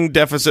 Hearing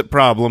deficit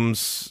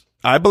problems?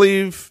 I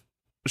believe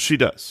she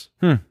does.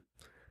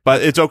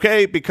 But it's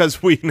okay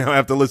because we now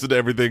have to listen to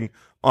everything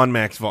on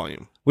max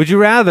volume. Would you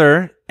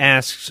rather,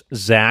 asks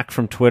Zach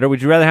from Twitter,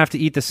 would you rather have to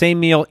eat the same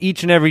meal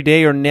each and every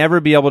day or never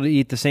be able to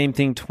eat the same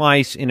thing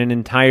twice in an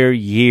entire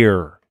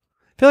year?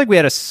 I feel like we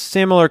had a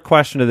similar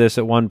question to this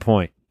at one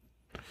point.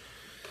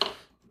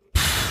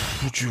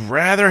 Would you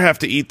rather have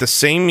to eat the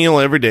same meal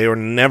every day or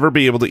never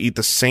be able to eat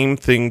the same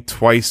thing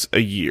twice a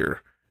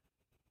year?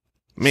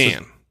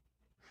 Man.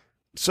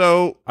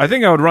 So I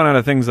think I would run out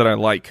of things that I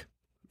like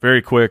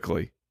very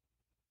quickly.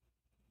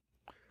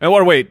 And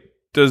wait,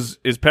 is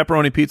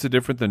pepperoni pizza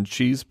different than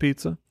cheese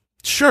pizza?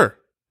 sure.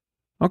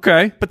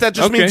 Okay. But that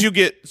just Okay. means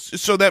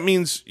that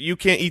means you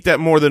can't eat that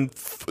more than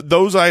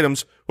those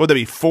items. What would that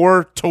be?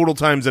 4 total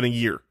times in a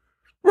year.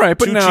 Right,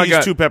 but 2 now I cheese,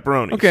 got 2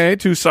 pepperonis. okay,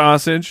 2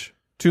 sausage,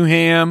 2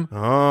 ham.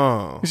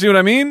 Oh. You see what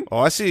I mean? Oh,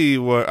 I see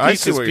what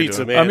Pizza's you're pizza,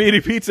 doing. man. I'm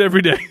eating pizza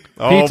every day.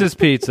 Oh, Pizza's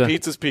pizza.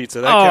 Pizza's pizza.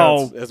 That Oh,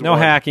 counts as No one.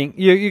 hacking.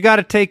 You got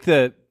to take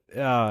the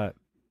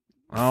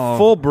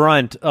full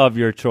brunt of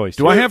your choice.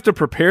 Do I have to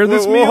prepare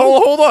this Whoa, meal?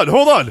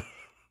 hold on.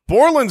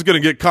 Borland's going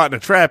to get caught in a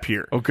trap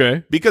here.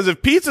 Okay. Because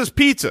if pizza's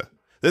pizza,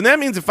 then that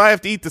means if I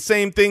have to eat the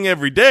same thing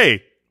every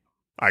day,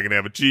 I can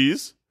have a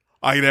cheese,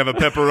 I can have a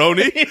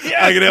pepperoni,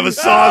 I can have a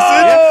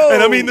sausage,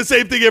 and I'm eating the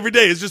same thing every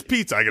day. It's just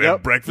pizza. I can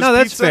have breakfast No,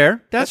 that's pizza.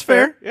 fair. That's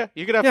fair. Yeah,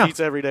 you can have Yeah.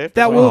 pizza every day.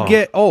 That will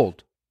get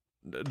old.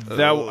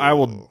 That I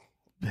will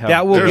have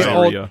That will There's get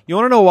diarrhea. old. You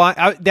want to know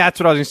why? That's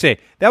what I was going to say.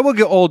 That will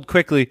get old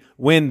quickly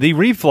when the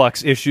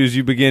reflux issues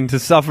you begin to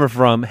suffer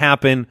from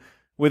happen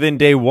within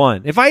day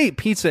one. If I eat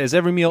pizza as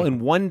every meal in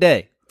one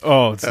day,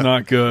 Oh, it's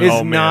not good. it's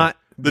Oh, man. not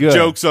The good.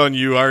 joke's on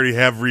you. I already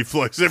have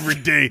reflux every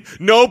day.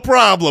 No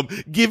problem.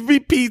 Give me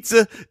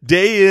pizza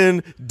day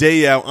in,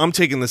 day out. I'm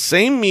taking the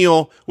same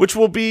meal, which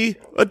will be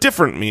a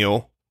different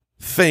meal.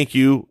 Thank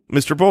you,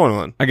 Mr.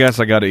 Boylan. I guess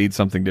I got to eat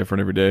something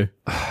different every day.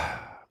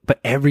 But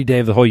every day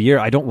of the whole year,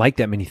 I don't like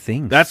that many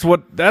things. That's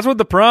what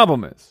the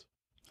problem is.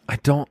 I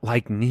don't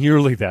like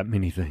nearly that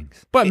many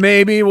things. But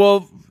maybe,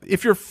 well,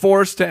 if you're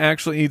forced to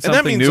actually eat And that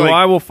something means, new, like-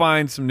 I will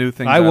find some new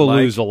things. I will like.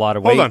 lose a lot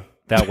of Hold weight on.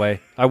 that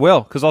way. I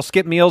will, because I'll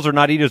skip meals or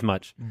not eat as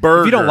much.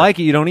 Burger. If you don't like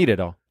it, you don't eat it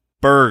all.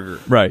 Burger,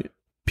 Right.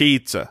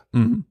 pizza,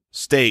 Mhm.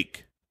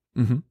 steak.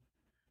 Mhm.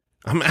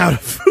 I'm out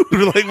of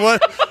food. Like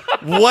what?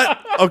 What?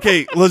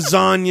 Okay,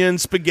 lasagna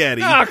and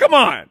spaghetti. Ah, come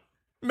on.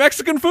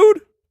 Mexican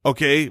food?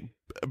 Okay,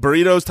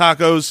 burritos,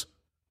 tacos,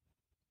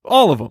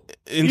 All of them.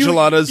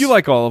 Enchiladas. You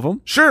like all of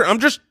them. Sure, I'm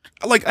just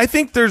like I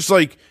think there's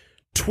like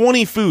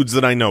 20 foods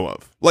that I know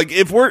of. Like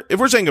if we're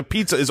saying a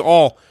pizza is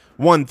all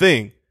one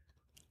thing,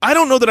 I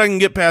don't know that I can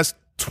get past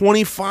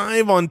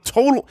 25 on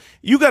total.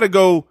 You got to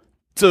go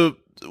to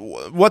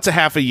what's a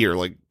half a year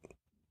like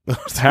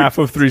Half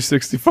of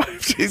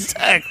 365.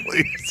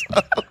 exactly.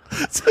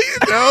 So you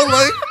know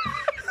like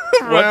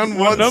around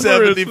what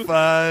number is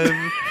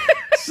 175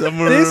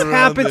 somewhere This around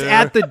happens there.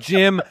 at the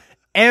gym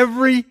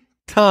every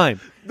time.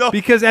 No.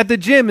 Because at the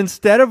gym,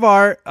 instead of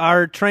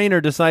our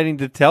trainer deciding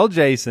to tell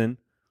Jason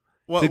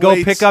What to go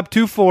weights- pick up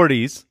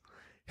 240s,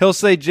 he'll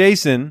say,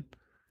 Jason,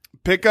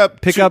 pick up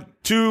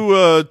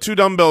two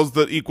dumbbells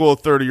that equal a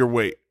third of your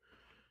weight.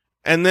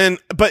 And then,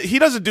 but he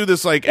doesn't do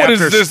this like What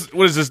after is this?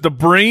 What is this? The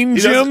brain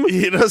gym?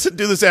 He doesn't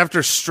do this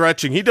after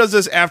stretching. He does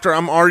this after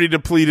I'm already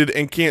depleted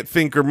and can't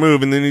think or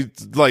move. And then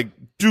he's like,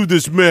 do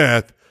this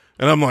math.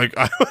 And I'm like,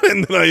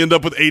 and then I end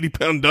up with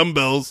 80-pound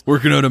dumbbells.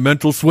 Working out a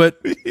mental sweat.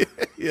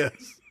 Yes.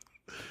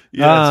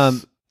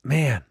 Yes.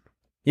 man.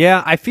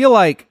 Yeah, I feel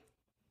like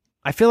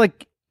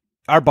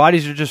our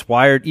bodies are just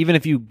wired. Even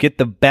if you get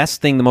the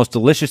best thing, the most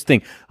delicious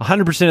thing,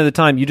 100% of the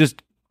time, you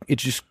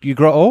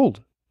grow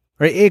old.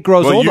 Or it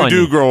grows Well, old you on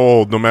do you. grow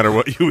old no matter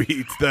what you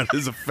eat. That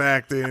is a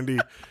fact, Andy.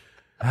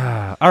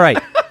 All right.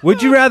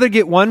 Would you rather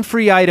get one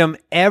free item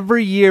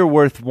every year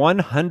worth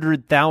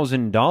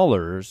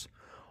 $100,000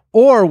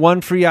 or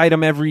one free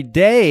item every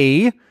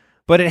day,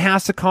 but it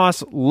has to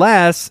cost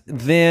less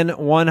than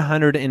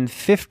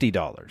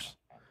 $150?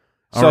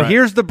 So right.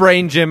 here's the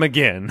brain gym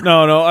again.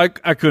 No, I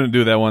couldn't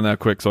do that one that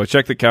quick. So I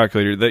checked the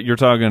calculator. That you're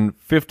talking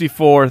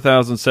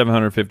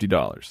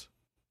 $54,750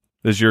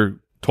 is your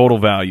total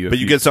value. But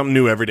you get something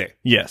new every day.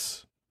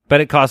 yes.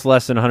 But it costs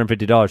less than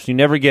 $150. So you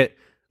never get,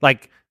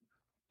 like,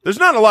 There's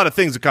not a lot of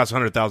things that cost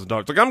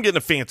 $100,000. Like I'm getting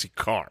a fancy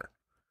car.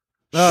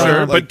 Sure,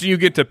 like- but do you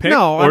get to pick,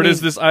 No, I or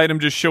does mean- this item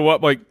just show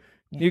up like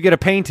you get a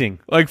painting.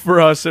 for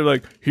us? They're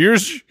like,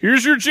 here's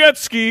your jet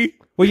ski.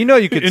 Well, you know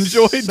you could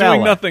Enjoy sell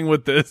doing it. nothing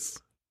with this.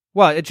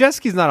 Well, a jet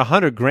ski's not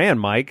 $100,000,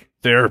 Mike.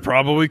 There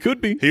probably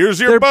could be. Here's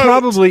your There boat.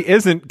 probably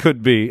isn't.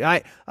 Could be.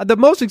 The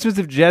most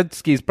expensive jet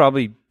ski is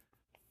probably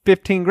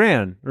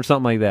 $15,000 or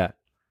something like that.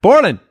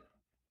 Borland.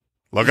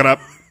 Look it up.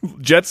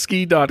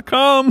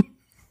 Jetski.com.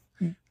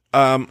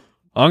 Um,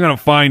 I'm gonna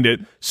find it.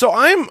 so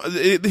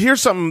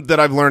here's something that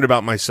I've learned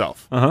about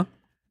myself. Uh-huh.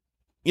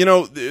 You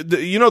know,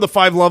 the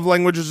 5 love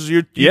languages.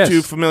 You Yes.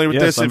 too familiar with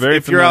Yes, this? I'm If, very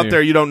if you're out familiar.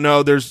 there, you don't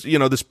know. There's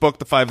this book,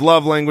 The 5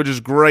 Love Languages,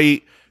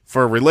 great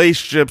for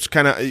relationships.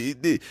 Kind of,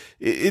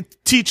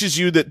 it teaches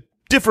you that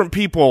different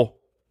people,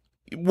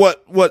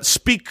 what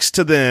speaks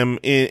to them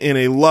in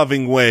a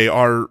loving way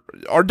are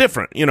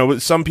different. You know,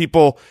 with some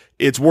people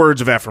it's words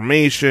of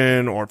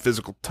affirmation or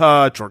physical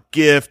touch or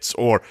gifts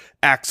or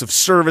acts of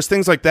service,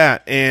 things like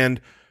that.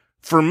 And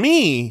for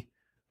me,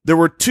 there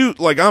were two,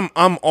 like I'm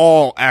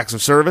all acts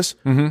of service,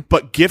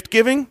 but gift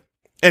giving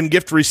and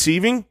gift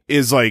receiving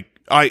is like,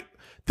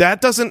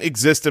 that doesn't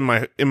exist in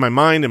my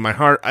mind, in my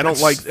heart. I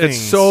don't like things. It's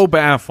so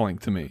baffling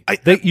to me.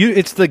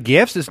 It's the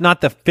gifts. It's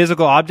not the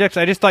physical objects.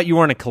 I just thought you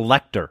weren't a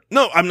collector.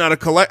 No, I'm not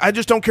a I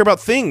just don't care about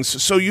things.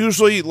 So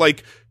usually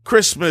like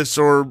Christmas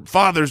or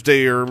Father's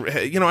Day or,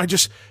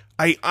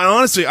 I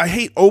honestly, I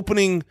hate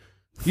opening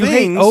You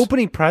things. hate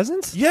opening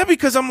presents? Yeah,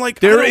 because I'm like,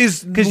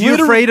 Because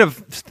you're afraid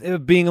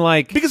of being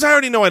like, because I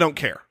already know I don't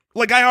care.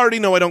 Like, I already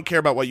know I don't care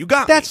about what you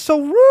got me. that's so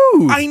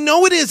rude. I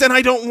know it is, and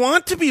I don't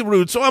want to be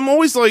rude. So I'm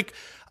always like,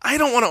 I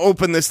don't want to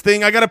open this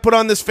thing. I got to put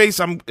on this face.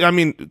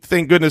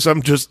 Thank goodness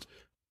I'm just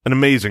an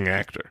amazing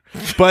actor.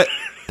 But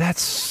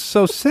That's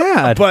so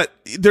sad. but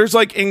there's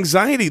like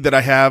anxiety that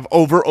I have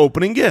over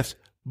opening gifts.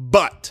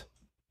 But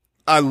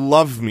I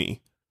love me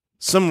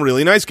some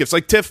really nice gifts.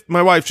 Like Tiff,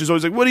 my wife, she's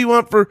always like, "What do you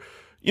want for,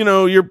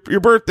 your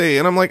birthday?"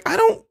 And I'm like, I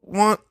don't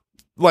want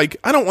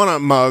a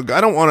mug.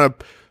 I don't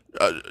want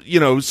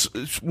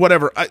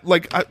whatever.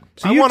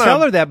 So you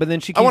tell her that, but then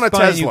she I keeps want a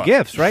buying Tesla. you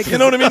gifts, right? You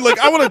know what I mean? Like,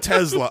 I want a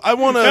Tesla. I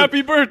want a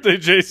Happy birthday,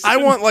 Jason. I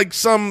want like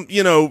some,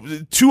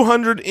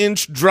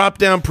 200-inch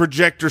drop-down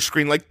projector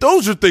screen. Like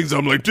those are things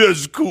I'm like, this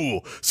is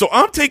cool. So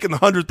I'm taking the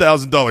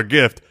 $100,000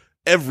 gift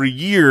every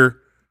year.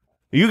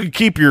 You can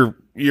keep your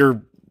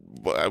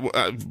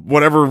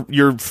whatever,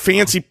 your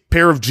fancy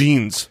pair of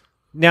jeans.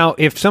 Now,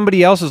 if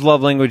somebody else's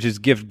love language is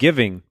gift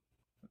giving,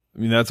 I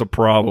mean, that's a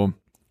problem.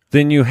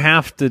 then you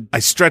have to. I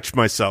stretch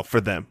myself for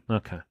them.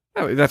 Okay.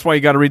 That's why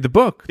you got to read the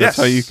book. That's Yes.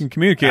 how you can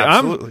communicate.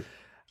 Absolutely.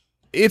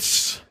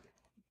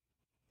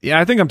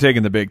 I think I'm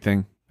taking the big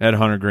thing at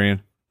 $100,000.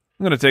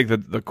 I'm going to take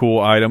the cool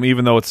item,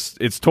 even though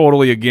it's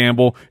totally a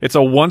gamble. It's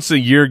a once a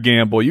year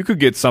gamble. You could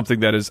get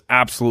something that is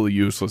absolutely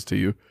useless to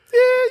you.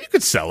 Yeah, you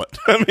could sell it.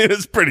 I mean,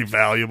 it's pretty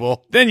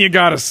valuable. Then you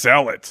got to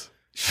sell it.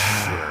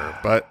 Sure,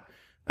 but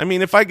I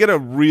mean, if I get a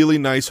really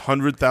nice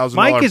 $100,000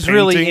 Mike is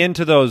really painting-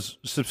 into those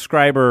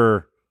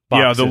subscriber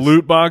boxes. Yeah, the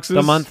loot boxes,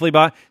 the monthly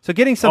box. So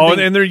getting Oh, something.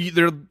 and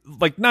they're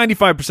like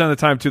 95% of the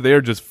time too. They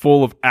are just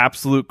full of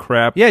absolute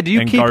crap. yeah, do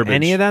you and keep garbage.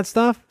 any of that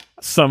stuff?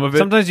 Some of it.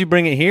 Sometimes you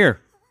bring it here.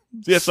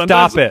 Yeah,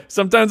 Stop it.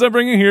 Sometimes I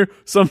bring it here.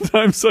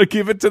 Sometimes I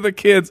give it to the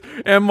kids.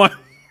 And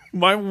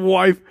My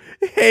wife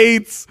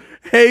hates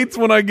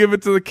when I give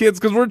it to the kids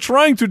because we're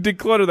trying to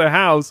declutter the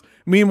house.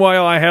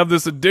 Meanwhile, I have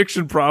this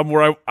addiction problem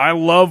where I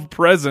love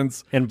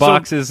presents And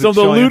boxes So and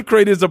the showing- Loot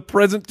Crate is a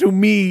present to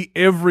me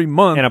every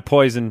month. And a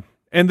poison.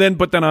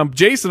 But then I'm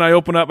Jason. I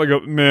open up. I go,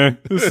 meh.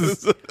 This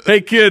is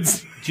hey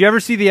kids. Do you ever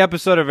see the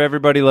episode of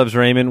Everybody Loves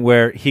Raymond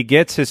where he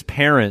gets his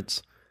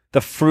parents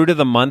the Fruit of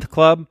the Month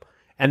Club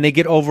and they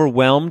get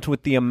overwhelmed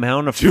with the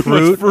amount of Too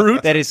much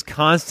fruit? that is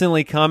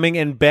constantly coming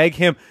and beg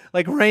him,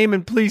 like,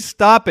 Raymond, please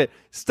stop it.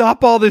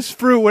 Stop all this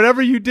fruit.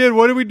 Whatever you did,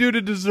 what did we do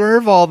to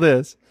deserve all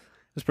this?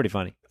 It's pretty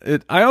funny.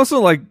 I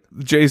also like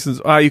Jason's.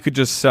 You could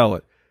just sell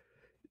it.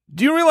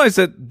 Do you realize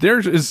that there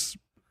is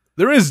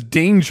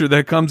danger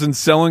that comes in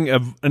selling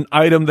an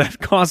item that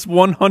costs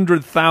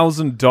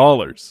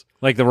 $100,000?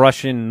 Like the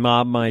Russian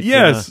mob might.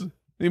 Yes,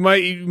 you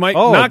might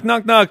Oh.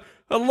 knock.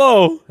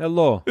 Hello,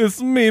 Hello.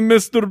 it's me,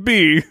 Mr.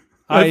 B.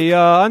 I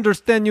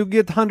understand you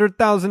get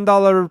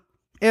 $100,000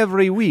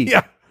 every week.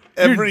 Yeah,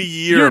 every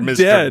year, you're Mr.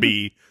 dead.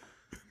 B.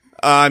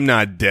 I'm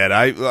not dead.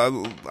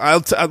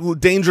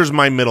 Danger's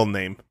my middle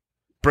name.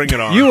 Bring it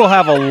on. You will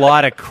have a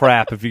lot of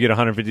crap if you get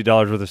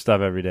 $150 worth of stuff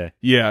every day.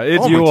 Yeah,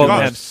 it's Oh You my will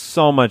gosh. have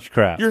so much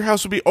crap. Your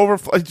house will be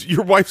overflowed.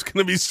 Your wife's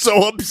going to be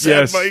so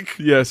upset, yes, Mike.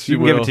 yes, You you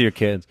can will. give it to your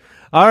kids.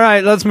 All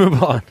right, let's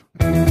move on.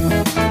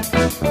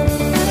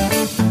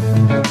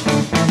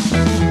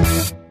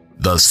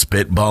 The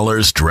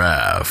Spitballers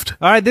Draft.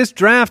 All right, this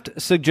draft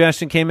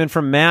suggestion came in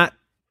from Matt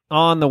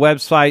on the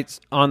website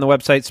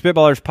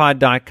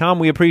spitballerspod.com.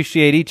 We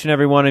appreciate each and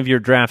every one of your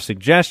draft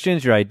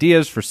suggestions, your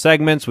ideas for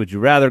segments, would you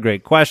rather,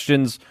 great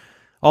questions,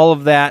 all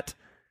of that.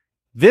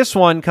 This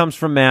one comes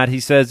from Matt. He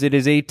says it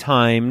is a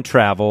time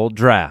travel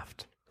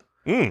draft.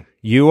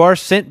 You are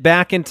sent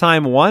back in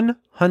time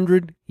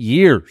 100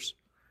 years,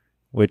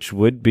 which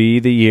would be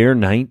the year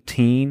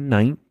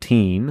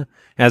 1919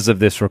 as of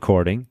this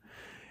recording.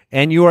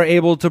 And you are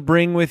able to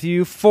bring with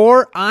you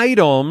 4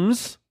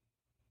 items.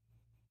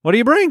 What do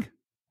you bring?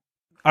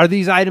 Are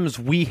these items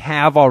we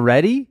have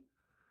already?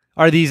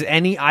 Are these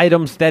any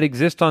items that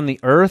exist on the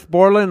earth,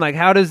 Borland? Like,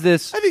 how does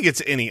this... I think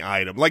it's any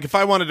item. Like, if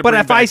I wanted to But bring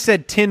if I back-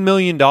 said $10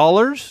 million,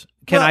 can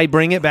Well, I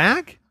bring it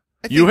back?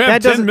 You have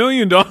that doesn't- $10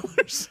 million. Well,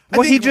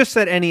 he think- just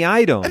said any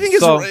item. I think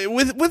it's so,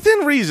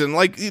 within reason.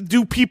 Like,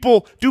 do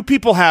people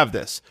have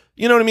this?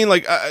 You know what I mean?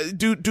 Like,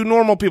 do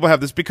normal people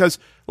have this? Because,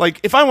 like,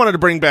 if I wanted to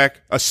bring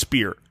back a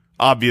spear,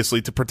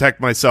 obviously to protect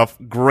myself,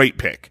 great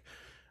pick.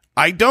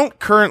 I don't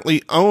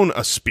currently own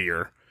a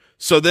spear,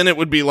 so then it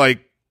would be like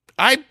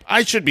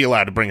I should be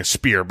allowed to bring a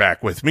spear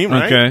back with me,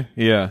 right? Okay,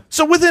 yeah.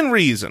 So within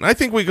reason, I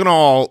think we can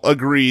all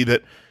agree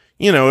that,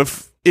 you know,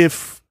 if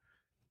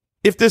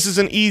this is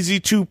an easy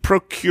to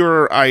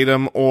procure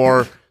item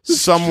or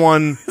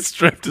someone This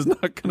draft is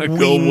not going to we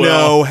go know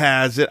well.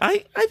 has it,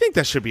 I think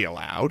that should be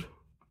allowed.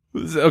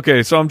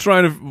 Okay, so I'm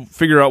trying to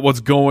figure out what's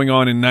going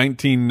on in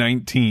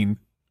 1919.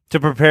 to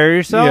prepare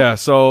yourself? Yeah,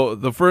 so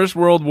the First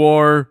World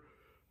War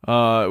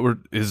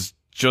is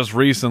just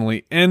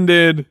recently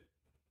ended.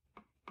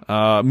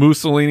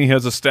 Mussolini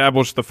has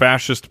established the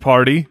Fascist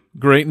Party.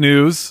 Great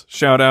news.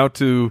 Shout out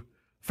to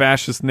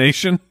Fascist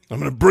Nation. I'm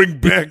going to bring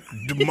back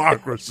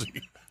democracy.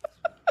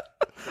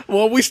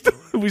 Well, we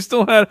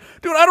still had,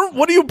 dude.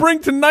 What do you bring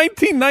to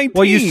 1919?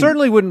 Well, you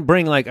certainly wouldn't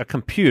bring, like, a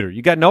computer.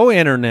 You got no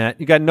internet.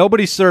 You got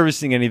nobody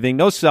servicing anything,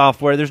 no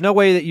software. There's no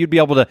way that you'd be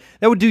able to...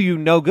 That would do you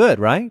no good,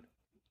 right?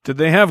 Did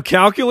they have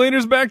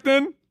calculators back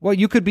then? Well,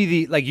 you could be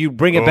you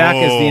bring it back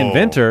as the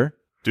inventor.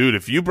 Dude,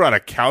 if you brought a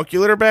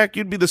calculator back,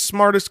 you'd be the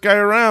smartest guy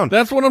around.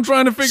 That's what I'm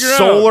trying to figure out.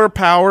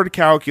 Solar-powered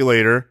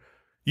calculator.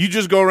 You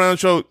just go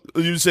around and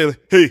you say,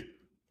 hey,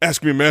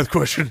 ask me a math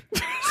question.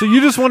 So you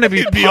just want to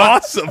be... It'd be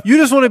awesome. You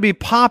just want to be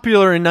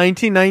popular in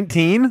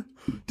 1919?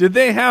 Did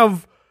they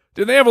have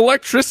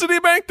electricity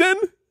back then?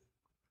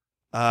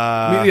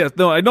 I mean, yes,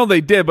 no, I know they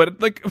did, but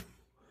like,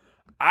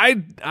 I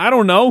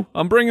don't know.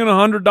 I'm bringing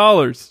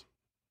 $100.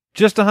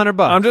 Just $100.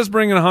 I'm just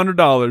bringing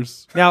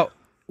 $100. Now,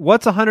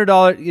 what's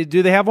 $100?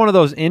 Do they have one of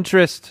those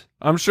interest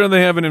I'm sure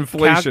they have an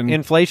inflation.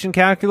 inflation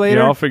calculator?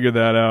 Yeah, I'll figure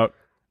that out.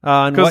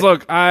 And Because what-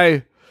 look,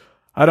 I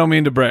don't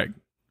mean to brag.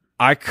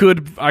 I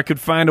could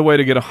find a way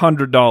to get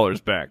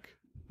 $100 back,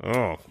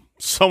 Oh,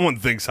 someone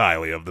thinks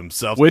highly of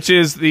themselves. which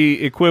is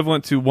the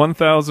equivalent to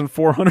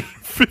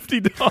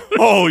 $1,450.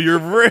 Oh, you're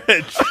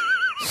rich.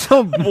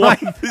 so Mike,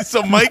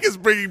 So Mike is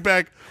bringing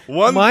back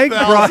Mike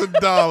brought the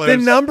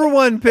 $1,000. number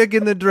one pick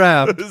in the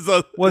draft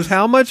was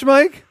how much,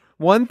 Mike?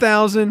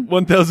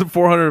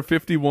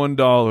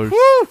 $1,051.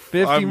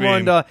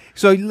 $1,451.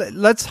 So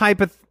let's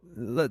let's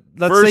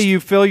First- say you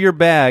fill your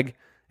bag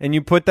and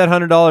you put that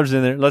 $100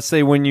 in there. Let's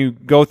say when you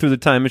go through the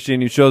time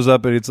machine, it shows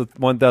up and it's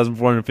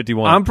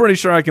 1,451. I'm pretty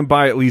sure I can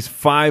buy at least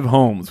 5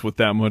 homes with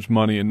that much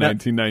money in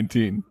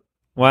 1919.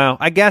 Wow,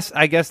 I guess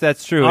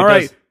that's true. All It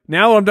right, does-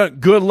 now I'm done.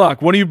 Good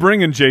luck. What are you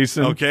bringing,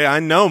 Jason? Okay, I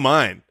know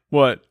mine.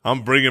 What?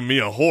 I'm bringing me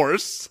a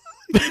horse.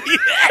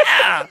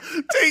 Yeah!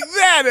 Take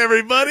that,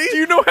 everybody. Do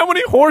you know how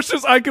many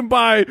horses I can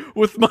buy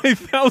with my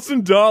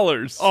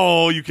 $1,000?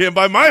 Oh, you can't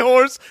buy my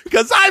horse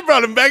because I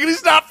brought him back and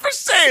he's not for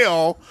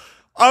sale.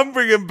 I'm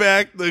bringing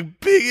back the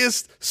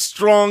biggest,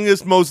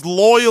 strongest, most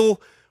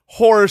loyal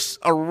horse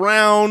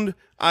around.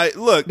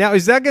 Look. Now,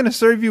 is that going to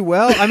serve you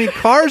well? I mean,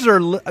 cars are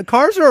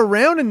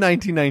around in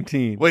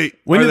 1919. Wait,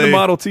 When are did they- the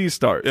Model T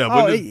start? Yeah,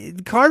 Oh, when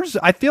did- cars.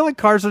 I feel like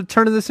cars are the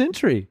turn of the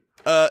century.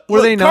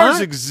 were they cars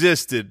not?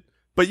 existed,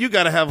 but you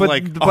got to have But-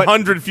 like but-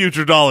 $100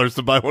 future dollars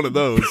to buy one of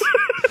those.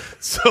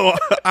 So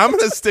I'm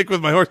going to stick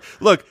with my horse.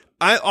 Look,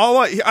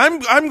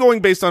 I'm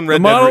going based on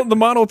Red Dead. The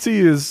Model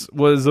T was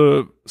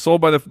sold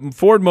by the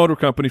Ford Motor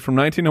Company from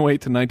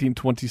 1908 to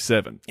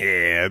 1927.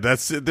 Yeah,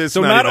 that's this.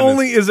 So not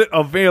only is it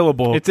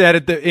available, It's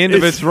at the end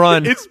of its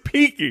run. It's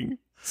peaking.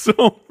 So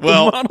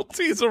Well- the Model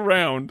T's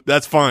around.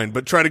 that's fine,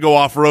 but try to go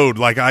off road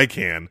like I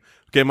can.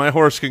 Okay, my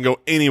horse can go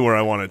anywhere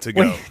I want it to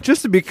go. Wait,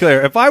 just to be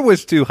clear, if I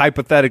was to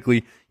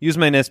hypothetically use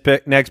my next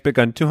pick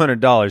on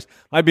 $200,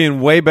 I'd be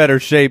in way better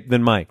shape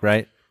than Mike,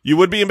 right? You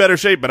would be in better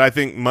shape, but I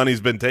think money's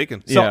been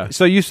taken. So, Yeah.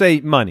 so you say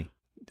money,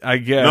 I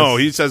guess. No,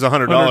 he says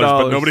 $100, but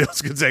 $100. nobody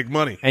else can take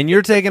money. and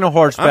you're taking a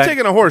horse I'm back.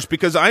 taking a horse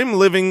because I'm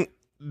living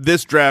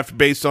this draft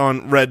based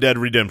on Red Dead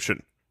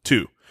Redemption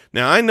 2.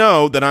 Now, I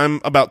know that I'm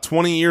about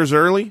 20 years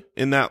early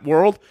in that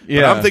world, but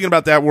Yeah. I'm thinking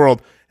about that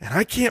world, and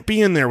I can't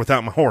be in there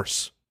without my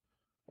horse.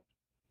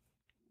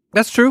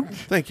 That's true.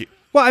 Thank you.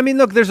 Well, I mean,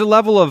 look, there's a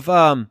level of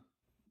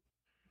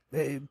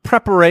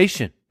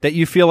preparation that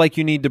you feel like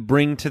you need to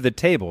bring to the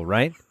table,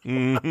 right?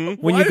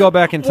 Mm-hmm. When you go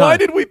back in time. Why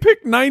did we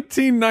pick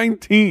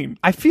 1919?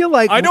 I feel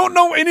like I don't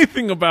know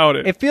anything about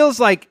it. It feels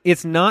like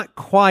it's not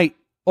quite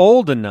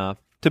old enough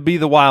to be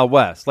the Wild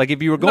West. Like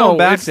if you were going no,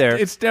 back it's, there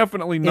it's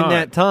definitely in not.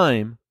 that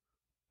time.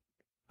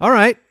 All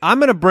right, I'm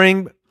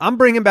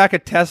bringing back a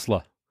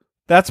Tesla.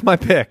 That's my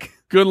pick.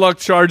 Good luck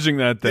charging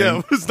that thing.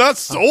 Yeah, it's not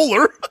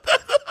solar.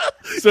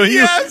 So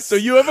Yes!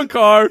 you have a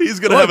car. He's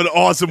going to have an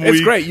awesome It's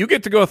week. great. You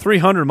get to go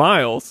 300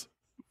 miles.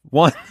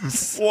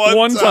 Once.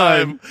 One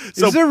time.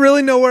 So Is there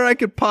really nowhere I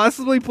could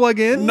possibly plug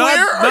in?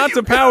 Where are Not you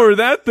to power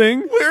that thing.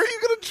 where are you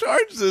going to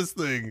charge this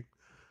thing?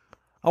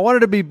 I wanted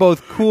to be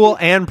both cool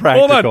and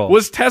practical. Hold on.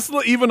 Was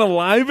Tesla even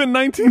alive in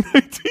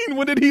 1919?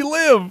 When did he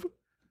live?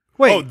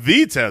 Wait, Oh,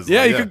 the Tesla.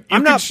 Yeah, you could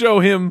I'm not- show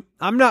him.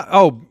 I'm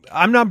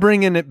not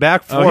bringing it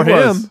back for Oh, he him.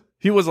 was.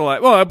 He was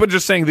alive. Well, but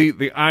just saying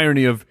the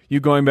irony of you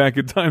going back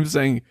in time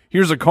saying,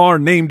 here's a car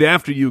named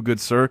after you,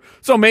 good sir.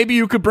 So maybe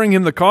you could bring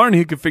him the car and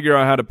he could figure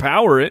out how to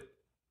power it.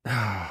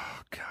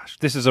 Gosh,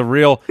 this is a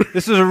real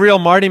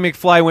Marty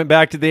McFly went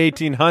back to the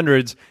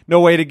 1800s. No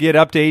way to get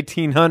up to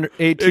 1800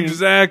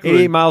 Exactly.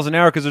 88 miles an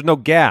hour because there's no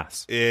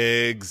gas.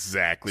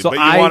 Exactly. So but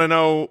you I- want to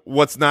know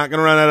what's not going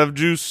to run out of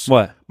juice?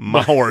 What?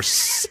 My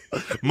horse.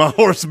 My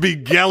horse be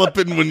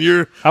galloping when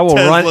your I will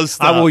Tesla run.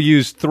 stop. I will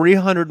use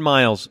 300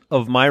 miles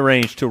of my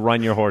range to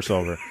run your horse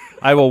over.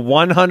 I will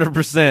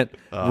 100%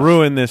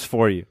 ruin this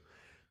for you.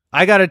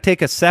 I got to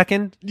take a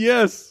second.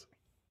 Yes.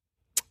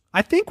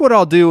 I think what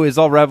I'll do is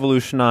I'll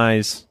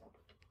revolutionize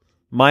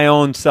my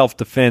own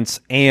self-defense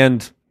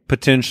and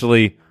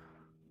potentially,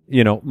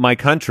 my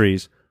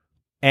country's,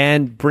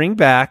 and bring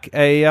back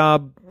a.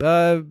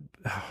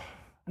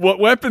 What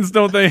weapons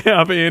don't they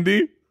have,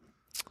 Andy?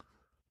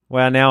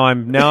 Well, now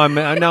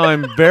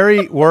I'm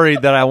very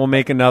worried that I will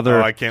make another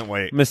Oh, I can't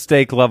wait.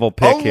 mistake level A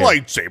pick here.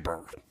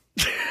 lightsaber.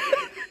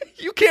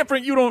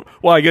 You don't.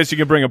 Well, I guess you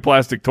can bring a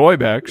plastic toy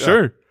back.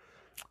 Sure.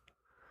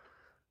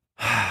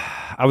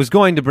 I was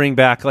going to bring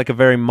back like a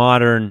very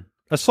modern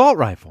assault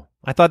rifle.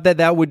 I thought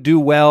that would do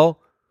well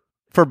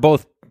for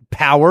both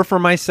power for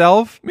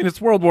myself. I mean, it's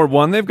World War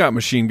I. They've got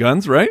machine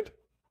guns, right?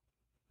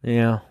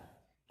 Yeah.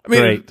 I mean,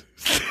 Great.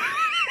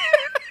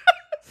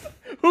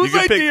 Whose You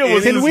can pick idea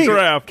was any- this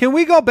draft? Can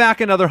we go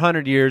back another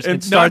 100 years and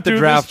And start not the do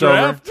draft, this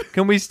draft? over?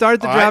 Can we start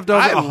the draft over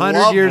I 100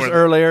 love years where-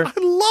 earlier? I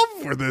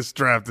love where this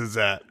draft is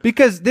at.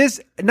 Because this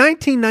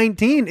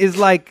 1919 is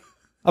like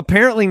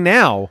apparently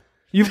now.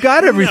 You've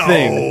got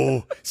everything.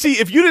 No. See,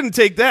 if you didn't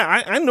take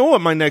that, I know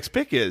what my next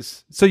pick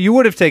is. So you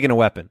would have taken a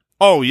weapon.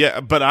 Oh,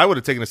 yeah, but I would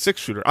have taken a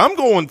 6-shooter. I'm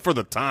going for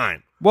the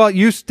time. Well,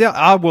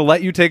 I will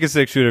let you take a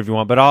 6-shooter if you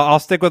want, but I'll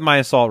stick with my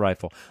assault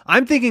rifle.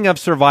 I'm thinking of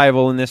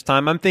survival in this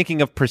time. I'm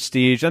thinking of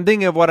prestige. I'm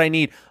thinking of what I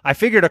need. I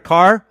figured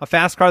a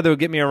fast car that would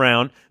get me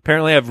around.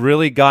 Apparently, I've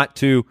really got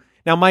to.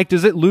 Now, Mike,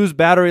 does it lose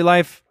battery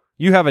life?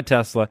 You have a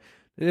Tesla.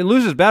 It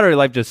loses battery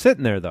life just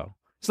sitting there, though.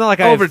 It's not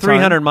like I Over have time.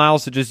 300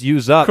 miles to just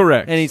use up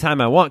Correct.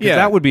 anytime I want, because Yeah.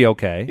 that would be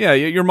okay. Yeah,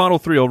 your Model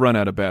 3 will run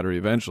out of battery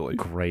eventually.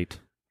 Great.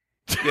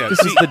 Yeah, This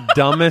is the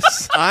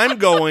dumbest. I'm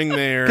going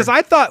there. Because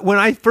I thought when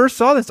I first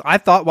saw this, I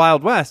thought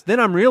Wild West. Then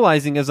I'm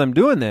realizing as I'm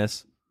doing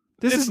this,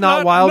 this It's is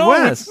not Wild no,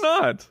 West. It's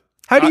not.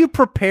 How do you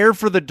prepare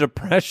for the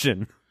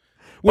Depression?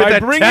 With By a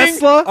bringing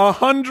Tesla?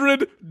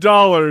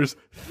 $100.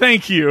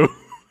 Thank you.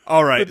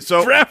 All right,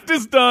 so Draft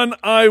is done.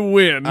 I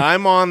win.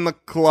 I'm on the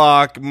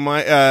clock.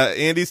 My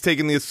Andy's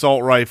taking the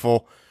assault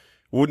rifle.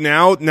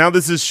 Now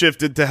this is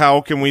shifted to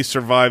how can we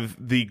survive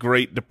the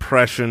Great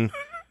Depression.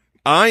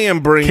 I am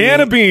bringing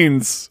Can of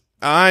beans.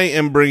 I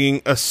am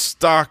bringing a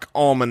stock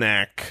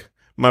almanac,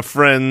 my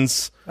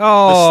friends.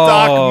 Oh, The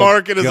stock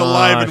market is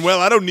alive and gosh. well.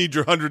 I don't need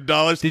your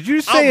 $100. Did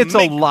you say it's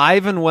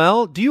alive and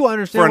well? Do you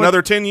understand for what-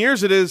 another 10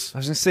 years? It is. I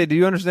was going to say, do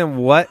you understand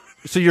what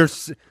So you're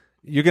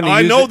going to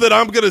I use know it- that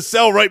I'm going to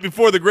sell right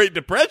before the Great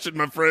Depression,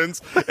 my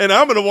friends, and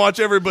I'm going to watch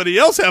everybody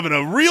else having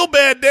a real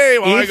bad day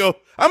while I If- go,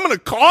 I'm going to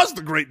cause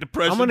the Great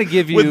Depression I'm gonna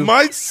give with you-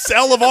 my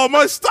sell of all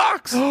my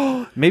stocks.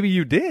 Maybe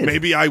you did.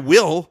 Maybe I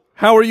will.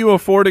 How are you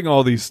affording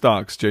all these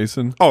stocks,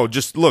 Jason? Oh,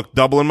 just look,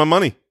 doubling my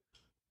money.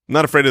 I'm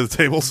not afraid of the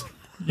tables.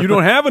 You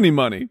don't have any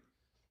money.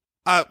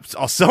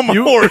 I'll sell my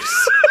You-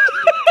 horse.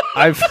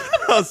 I've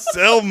I'll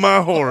sell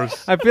my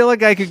horse. I feel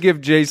like I could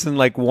give Jason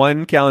like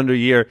 1 calendar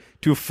year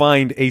to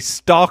find a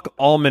stock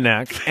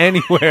almanac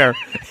anywhere,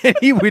 and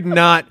he would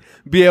not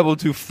be able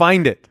to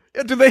find it.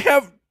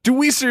 Yeah, do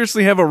we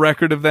seriously have a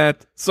record of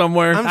that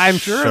somewhere? I'm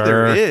sure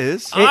there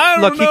is. I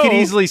don't Look, he could know.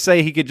 easily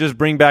say he could just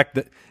bring back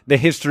the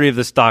history of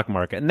the stock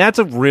market, and that's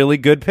a really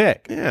good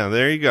pick. Yeah,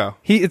 there you go.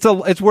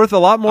 It's worth a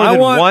lot more I than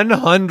want-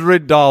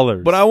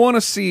 $100. But I want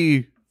to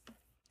see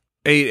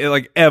a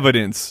like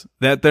evidence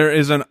that there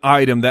is an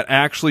item that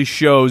actually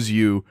shows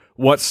you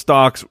what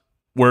stocks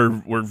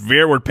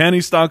were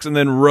penny stocks and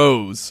then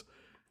rose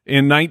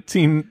in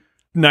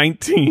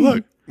 1919.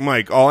 Look,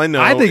 Mike, all I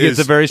know I think is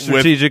it's a very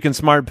strategic and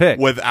smart pick.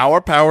 With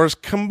our powers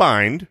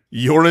combined,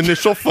 your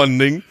initial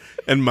funding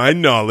and my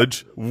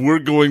knowledge, we're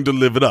going to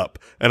live it up.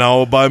 And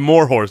I'll buy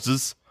more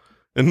horses,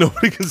 and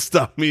nobody can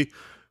stop me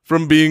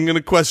from being an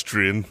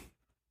equestrian.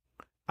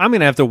 I'm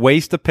going to have to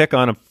waste a pick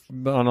on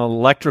an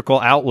electrical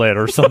outlet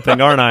or something,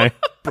 aren't I?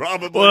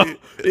 Probably. Well,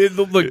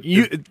 look,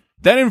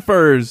 that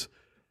infers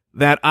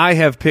that I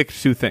have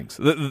picked two things.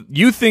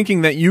 You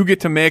thinking that you get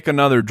to make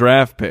another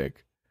draft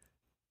pick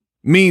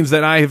means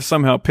that I have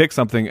somehow picked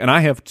something, and I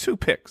have two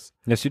picks.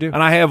 Yes, you do.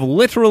 And I have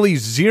literally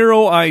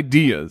zero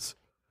ideas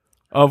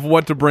of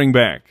what to bring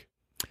back.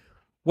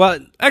 Well,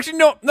 Actually,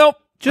 no.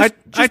 just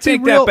I be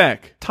take real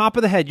that back. Top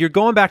of the head. You're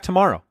going back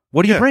tomorrow.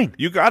 What do you Yeah, bring?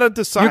 you got to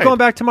decide. You're going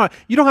back tomorrow.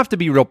 You don't have to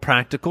be real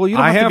practical. You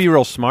don't I have to have- be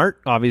real smart,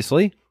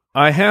 obviously.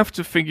 I have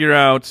to figure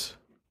out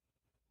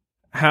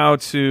how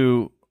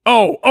to.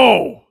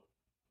 Oh!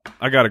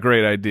 I got a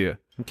great idea.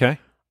 Okay.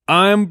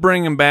 I'm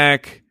bringing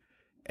back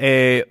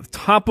a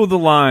top of the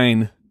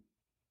line,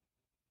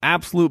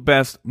 absolute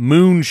best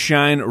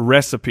moonshine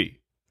recipe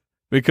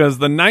because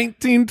the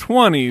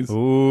 1920s,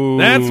 Ooh.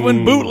 that's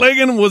when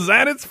bootlegging was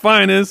at its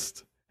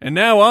finest, and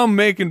now I'm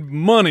making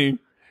money.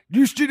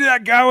 You see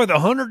that guy with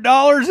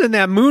 $100 in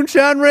that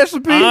moonshine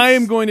recipe? I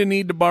am going to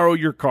need to borrow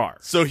your car.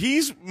 So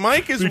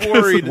Mike is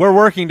worried. We're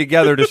working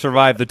together to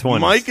survive the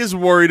 20s. Mike is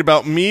worried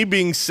about me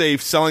being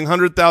safe selling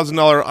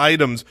 $100,000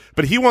 items,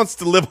 but he wants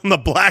to live on the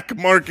black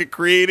market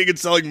creating and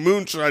selling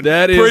moonshine.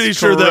 That is Pretty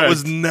sure that correct.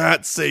 was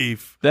not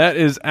safe. That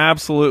is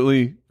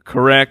absolutely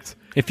correct.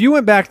 If you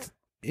went back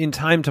in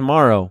time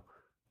tomorrow,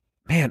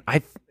 man,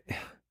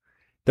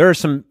 there are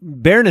some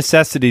bare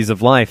necessities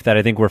of life that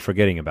I think we're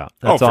forgetting about.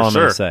 That's Oh, all for I'm going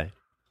sure. to say.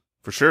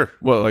 For sure.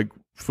 What, like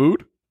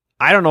food?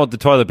 I don't know what the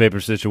toilet paper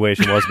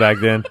situation was back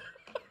then.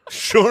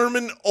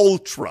 Charmin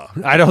Ultra.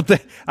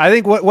 I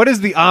think what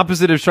is the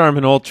opposite of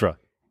Charmin Ultra?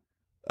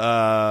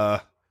 Uh,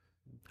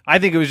 I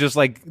think it was just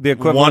like the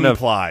equivalent one of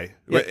ply.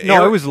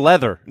 No, it was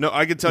leather. No,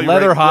 I can tell you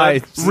Leather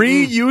right, hides.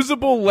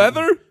 Reusable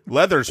leather?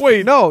 Leather's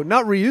Wait, No,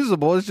 not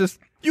reusable. It's just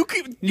You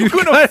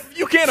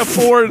can't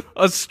afford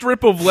a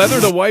strip of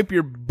leather to wipe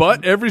your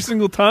butt every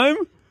single time?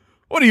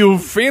 What are you, a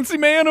fancy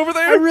man over I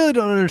there? really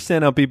don't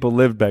understand how people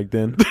lived back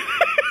then.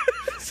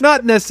 It's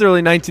not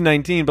necessarily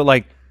 1919, but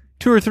like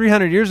 200 or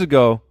 300 years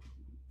ago,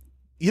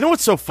 You know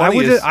what's so funny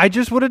is I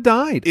just would have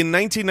died. in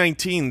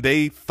 1919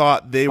 they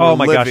thought they were Oh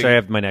my living gosh, I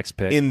have my next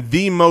pick. in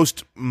the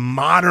most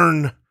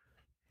modern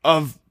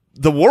of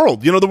the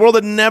world. You know, the world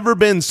had never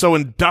been so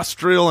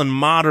industrial and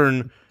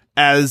modern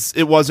as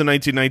it was in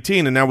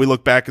 1919, and now we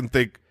look back and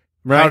think,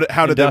 how did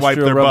they wipe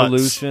Industrial their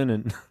Revolution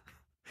and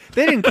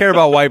they didn't care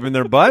about wiping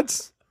their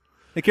butts.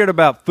 They cared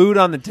about food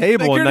on the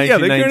table in They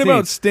 1919. cared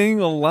about staying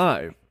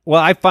alive.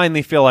 Well, I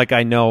finally feel like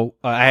I know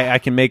I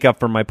can make up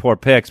for my poor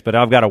picks, but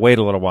I've got to wait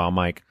a little while,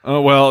 Mike.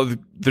 Oh, well,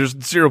 there's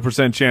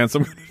 0% chance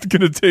I'm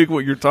going to take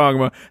what you're talking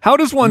about. How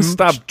does one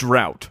stop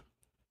drought?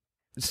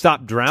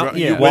 Stop drought.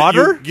 You-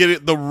 Water. you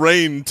get the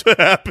rain to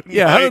happen.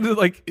 Yeah,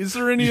 Mike. is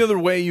there any other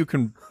way you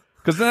can?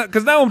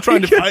 Because now I'm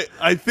trying to.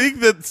 I think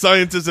that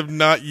scientists have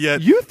not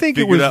yet. You think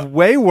it figured was out.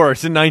 way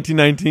worse in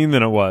 1919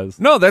 than it was?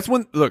 No, that's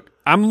when. Look,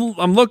 I'm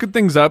looking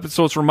things up,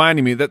 so it's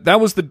reminding me that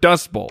was the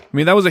Dust Bowl. I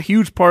mean, that was a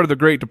huge part of the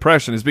Great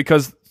Depression, is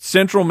because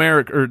Central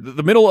America or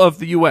the middle of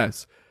the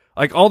U.S.,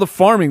 like all the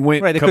farming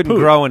went Right, they kaput.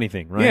 couldn't grow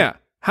anything. Right. Yeah.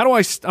 How do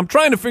I'm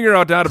trying to figure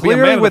out how to be a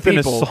Clearly man with of an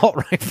the people. assault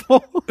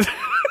rifle.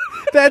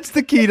 That's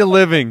the key to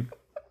living.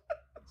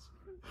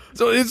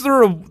 So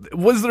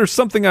was there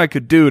something I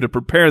could do to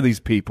prepare these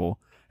people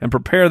and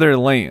prepare their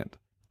land?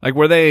 Like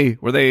were they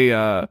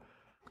I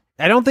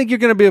don't think you're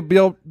going to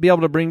be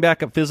able to bring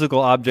back a physical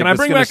object. can I that's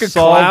bring gonna back a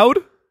solve- cloud?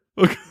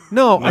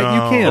 No, you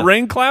A can't.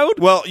 rain cloud?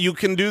 Well, you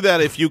can do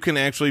that if you can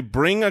actually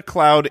bring a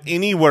cloud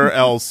anywhere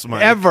else,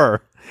 Mike.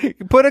 Ever.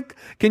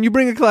 Can you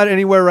bring a cloud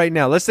anywhere right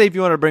now? Let's say if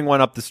you want to bring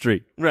one up the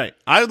street. Right.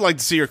 I would like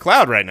to see your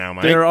cloud right now,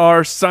 Mike. There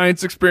are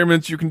science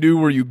experiments you can do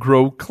where you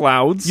grow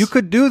clouds. You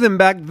could do them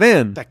back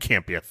then. That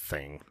can't be a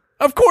thing.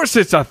 Of course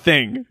it's a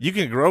thing. You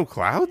can grow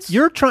clouds?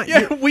 You're trying.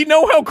 Yeah, we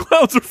know how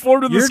clouds are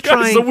formed in the You're sky,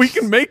 trying- so we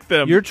can make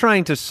them. You're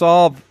trying to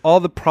solve all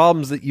the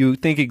problems that you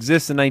think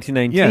exist in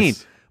 1919.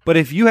 Yes. But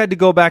if you had to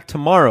go back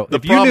tomorrow, The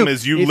if problem knew,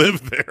 is you if-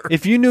 live there.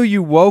 If you knew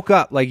you woke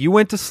up, like you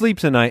went to sleep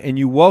tonight and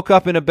you woke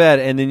up in a bed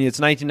and then it's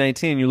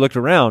 1919 and you looked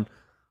around,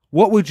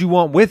 what would you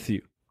want with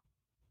you?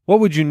 What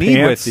would you need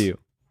Pants. with you?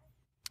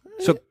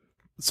 So,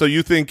 So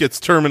you think it's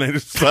Terminator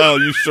style,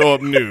 you show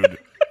up nude.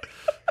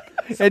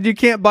 and you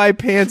can't buy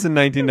pants in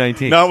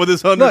 1919. Not with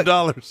his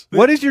 $100.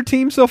 What is your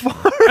team so far?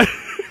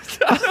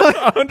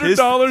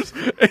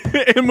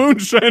 $100 and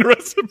moonshine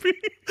recipe.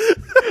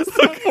 It's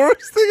the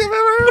worst thing I've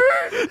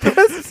ever heard.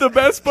 That's the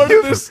best part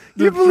of this.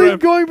 Do you believe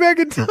going back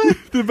in time?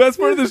 The best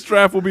part of this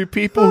draft will be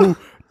people who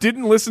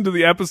didn't listen to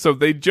the episode.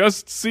 They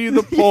just see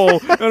the poll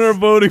and are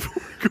voting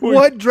for going.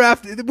 What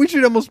draft? We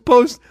should almost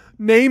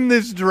name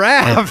this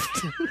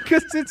draft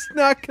because it's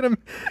not going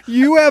to.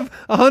 You have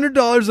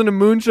 $100 and a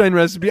moonshine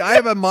recipe. I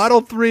have a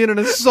Model 3 and an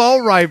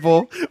assault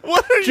rifle.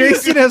 What are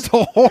Jason you has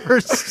a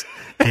horse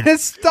and a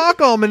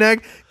stock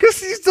almanac because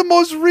he's the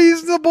most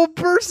reasonable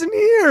person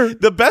here.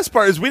 The best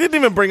part is we didn't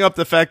even bring up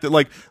the fact that,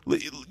 like,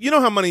 you know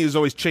how money is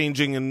always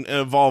changing and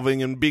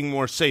evolving and being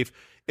more safe.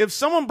 If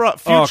someone brought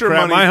future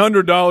crap, money, my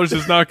 $100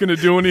 is not going to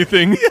do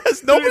anything.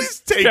 yes, nobody's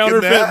taking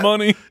counterfeit that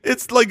money.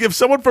 It's like if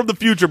someone from the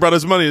future brought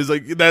us money, it's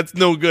like that's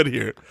no good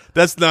here.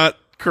 That's not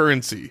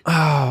currency.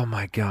 Oh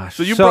my gosh!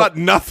 So you brought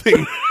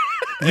nothing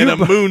in a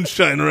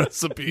moonshine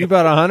recipe. you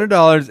bought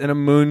 $100 and a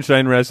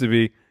moonshine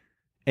recipe,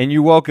 and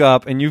you woke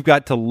up and you've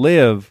got to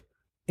live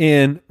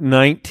in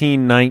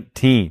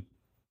 1919.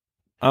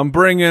 I'm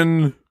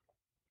bringing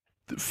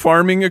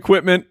farming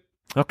equipment.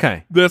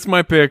 Okay. That's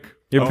my pick.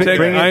 You're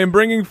Okay. I am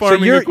bringing So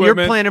farming you're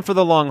equipment. planning for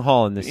the long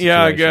haul in this situation.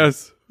 Yeah, I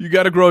guess. You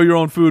got to grow your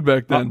own food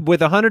back then.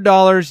 With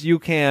 $100, you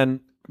can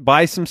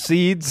buy some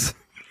seeds,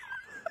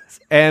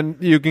 and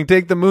you can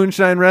take the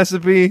moonshine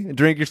recipe and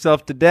drink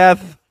yourself to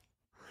death.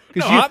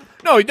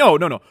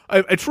 No.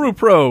 A true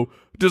pro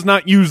does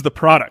not use the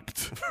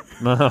product.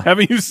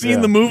 Haven't you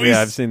seen the movies?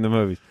 Yeah, I've seen the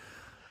movies.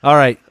 All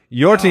right,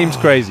 your team's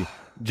crazy.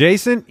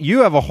 Jason, you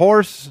have a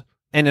horse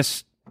and a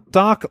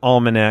stock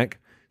almanac,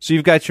 so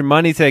you've got your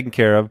money taken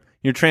care of,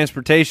 your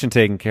transportation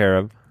taken care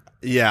of.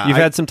 Yeah, You've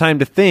had some time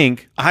to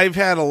think. I've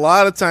had a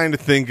lot of time to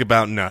think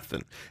about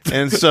nothing,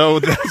 and so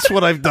that's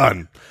what I've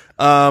done.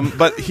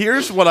 But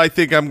here's what I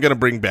think I'm going to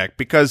bring back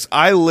because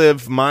I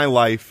live my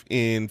life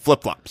in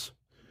flip flops.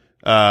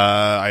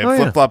 I have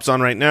flip flops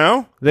on right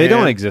now. They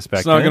don't and- exist back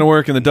It's not then. going to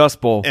work in the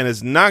Dust Bowl. And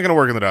it's not going to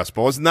work in the Dust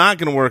Bowl. It's not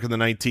going to work in the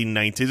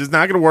 1990s. It's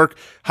not going to work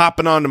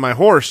hopping onto my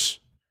horse.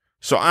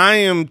 So I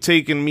am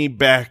taking me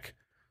back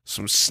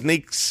some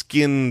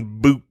snakeskin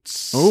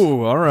boots.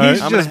 Oh, all right.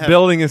 He's I'm just gonna have-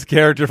 building his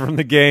character from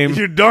the game.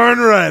 You're darn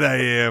right I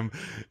am.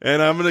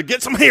 And I'm going to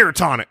get some hair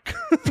tonic.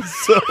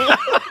 So,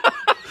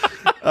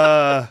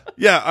 yeah,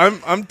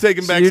 I'm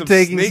taking back You're some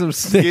taking some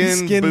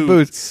snakeskin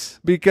boots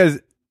because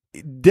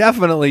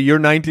definitely your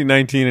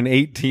 1919 and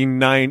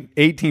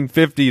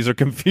 1850s are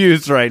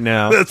confused right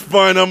now. That's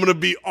fine. I'm going to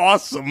be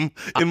awesome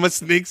in my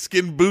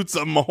snakeskin boots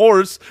on my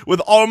horse with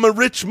all my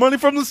rich money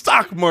from the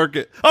stock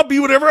market. I'll be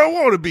whatever I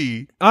want to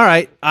be. All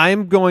right,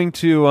 I'm going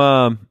to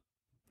I'm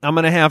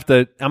going to have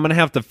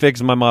to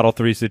fix my Model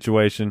 3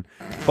 situation.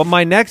 But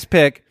my next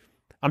pick,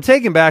 I'm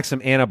taking back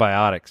some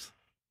antibiotics.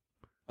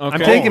 Okay. I'm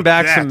taking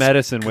back some that's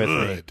medicine with me.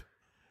 good.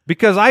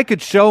 Because I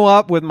could show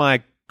up with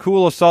my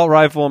cool assault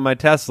rifle and my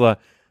Tesla,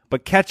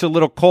 but catch a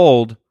little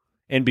cold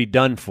and be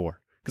done for.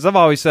 Because I've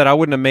always said I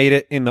wouldn't have made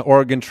it in the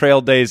Oregon Trail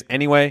days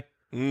anyway.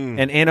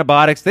 And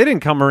antibiotics, they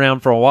didn't come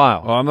around for a while.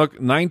 I'm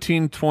looking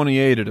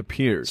 1928. It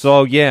appears.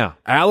 So yeah,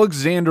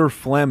 Alexander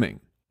Fleming.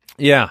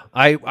 yeah.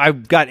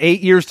 I've got 8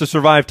 years to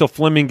survive till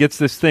Fleming gets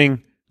this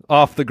thing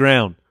off the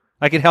ground.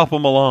 I could help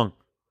him along.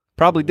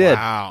 Probably did.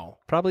 Wow.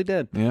 Probably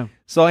did. Yeah.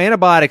 So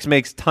antibiotics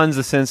makes tons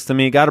of sense to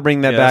me. Got to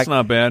bring that Yeah, back. that's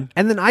not bad.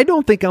 And then I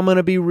don't think I'm going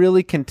to be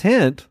really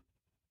content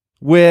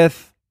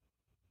with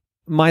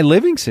my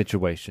living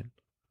situation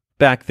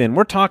back then.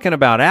 We're talking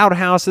about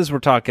outhouses. We're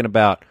talking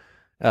about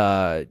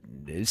can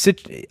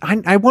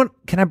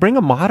I bring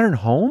a modern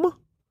home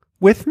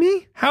with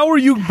me? How are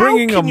you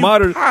bringing How can a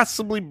modern? you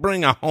possibly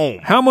bring a home?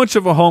 How much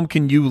of a home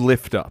can you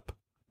lift up?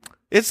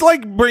 It's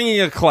like bringing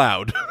a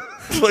cloud.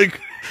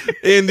 Like,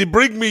 Andy,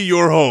 bring me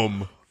your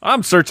home.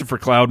 I'm searching for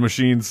cloud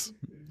machines.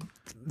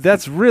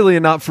 That's really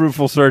a not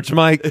fruitful search,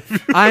 Mike.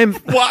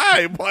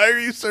 Why? Why are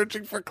you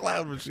searching for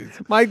cloud machines?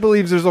 Mike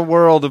believes there's a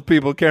world of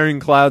people carrying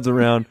clouds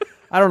around.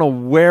 I don't know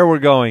where we're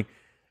going.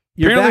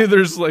 You're Apparently, back-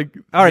 there's like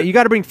All right, you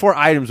got to bring 4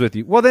 items with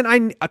you. Well, then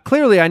I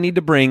clearly I need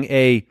to bring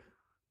a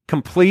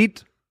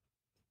complete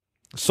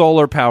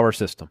solar power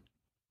system.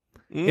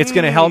 It's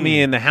going to help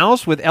me in the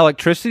house with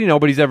electricity.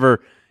 Nobody's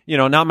ever,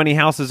 not many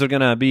houses are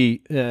going to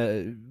be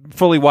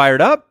fully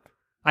wired up.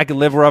 I can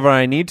live wherever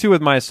I need to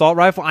with my assault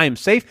rifle. I am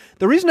safe.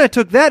 The reason I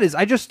took that is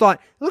I just thought,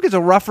 look, it's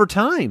a rougher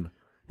time.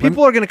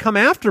 People are going to come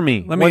after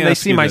me Let me when they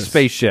ask see you my this.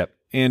 spaceship.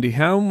 Andy.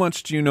 How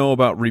much do you know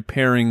about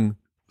repairing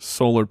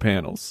solar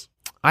panels?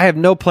 I have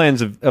no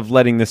plans of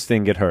letting this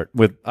thing get hurt.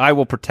 I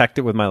will protect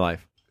it with my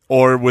life.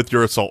 or with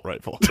your assault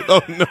rifle.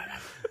 Oh no.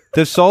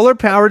 The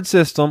solar-powered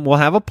system will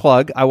have a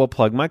plug. I will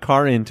plug my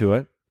car into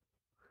it.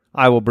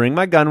 I will bring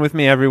my gun with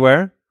me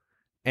everywhere,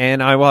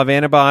 and I will have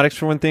antibiotics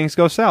for when things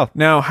go south.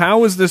 Now,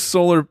 how is this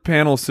solar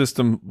panel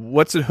system?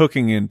 What's it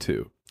hooking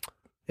into?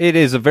 It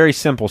is a very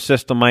simple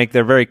system, Mike.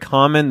 They're very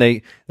common.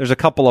 There's a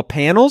couple of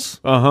panels,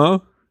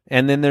 and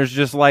then there's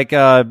just like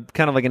kind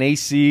of like an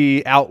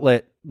AC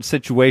outlet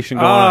situation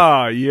going on.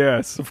 Ah,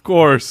 yes, of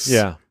course.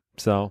 Yeah,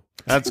 so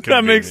That's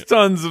That makes convenient.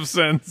 tons of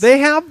sense. they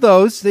have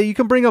those that you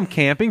can bring them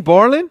camping.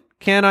 Borland,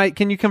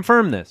 can you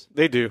confirm this?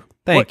 They do.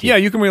 Thank you. Yeah,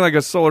 you can bring like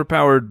a solar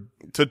powered.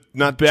 to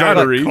not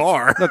Battery. charge a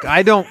car. Look,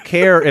 I don't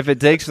care if it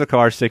takes the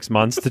car 6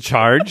 months to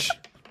charge.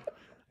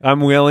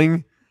 I'm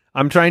willing.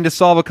 I'm trying to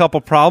solve a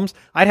couple problems.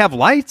 I'd have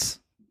lights,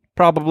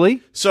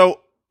 probably. So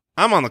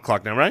I'm on the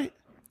clock now, right?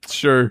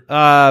 Sure.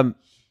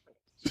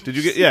 Did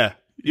you get? Yeah,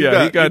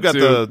 Yeah, he got you got two.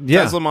 the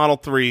Yeah. Tesla Model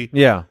 3,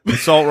 Yeah.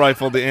 assault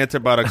rifle, the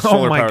antibiotic Oh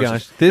solar my power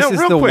gosh, system. this Now, is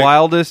real the quick,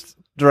 wildest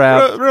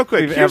draft real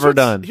quick. we've here's ever what's-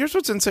 done. Here's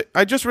what's insane.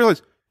 I just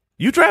realized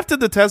you drafted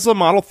the Tesla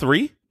Model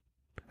 3.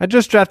 I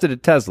just drafted a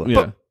Tesla.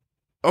 Yeah.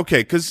 Okay,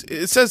 because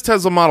it says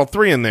Tesla Model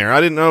 3 in there.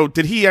 I didn't know.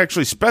 Did he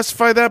actually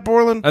specify that,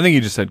 Borland? I think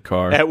you just said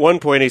car. At one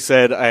point, he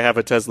said, "I have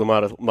a Tesla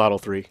Model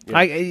 3." Yeah.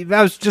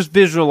 I was just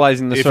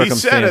visualizing the If he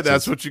circumstances. said it,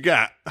 that's what you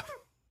got.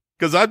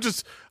 Because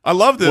I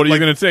loved it. What are you like,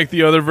 going to take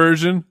the other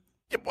version?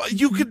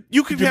 You could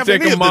You have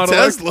take any a of the Model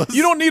X. Teslas.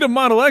 You don't need a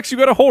Model X. You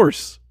got a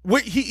horse.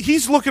 Wait,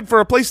 he's looking for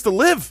a place to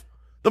live.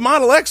 The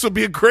Model X would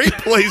be a great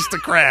place to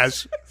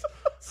crash.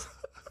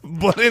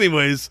 But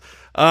anyways,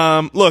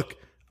 look,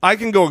 I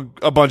can go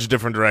a bunch of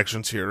different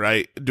directions here,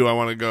 right? Do I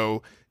want to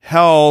go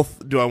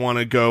health? Do I want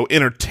to go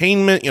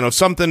entertainment? You know,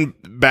 something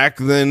back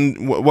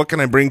then. What can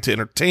I bring to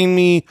entertain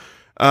me?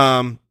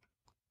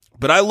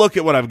 But I look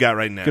at what I've got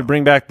right now. Could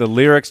bring back the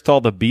lyrics to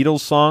all the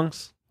Beatles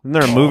songs. Isn't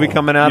there a movie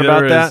coming out Yeah, about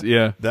there that? is,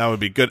 Yeah. That would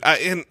be good.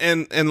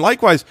 And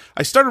likewise,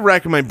 I started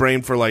racking my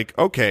brain for like,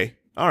 okay,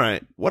 all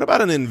right, what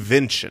about an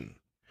invention?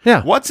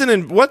 Yeah.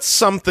 What's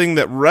something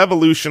that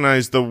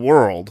revolutionized the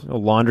world A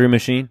laundry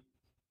machine.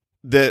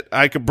 that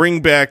I could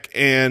bring back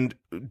and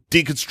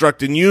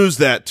deconstruct and use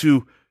that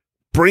to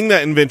bring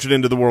that invention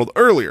into the world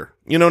earlier?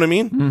 You know what I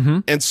mean? Mm-hmm.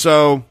 And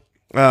so,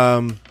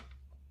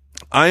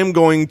 I am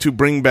going to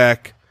bring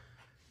back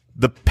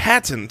the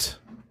patent.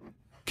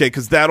 Okay,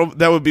 because that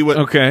would be what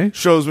Okay.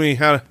 shows me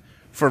how to,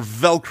 for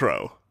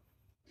Velcro.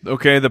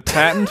 Okay, the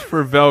patent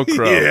for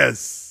Velcro.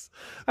 Yes.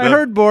 I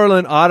heard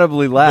Borland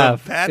audibly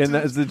laugh patent in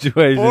that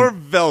situation. For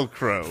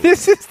Velcro.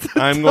 This is the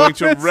I'm going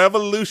to dumbest-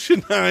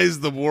 revolutionize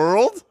the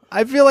world.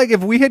 I feel like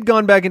if we had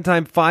gone back in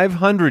time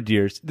 500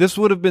 years, this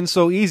would have been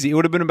so easy. It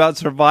would have been about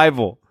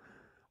survival.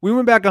 We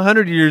went back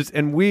 100 years,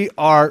 and we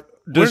are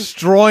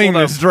destroying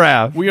hold on. this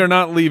draft. We are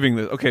not leaving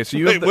this. Okay, so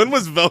you Wait, have the, when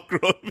was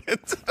Velcro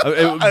invented?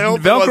 I hope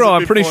it Velcro. wasn't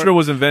I'm pretty before. sure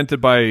was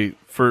invented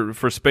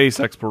for space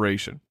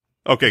exploration.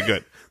 Okay,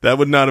 good. That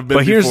would not have been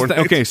But here's before. the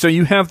okay. So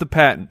you have the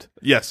patent.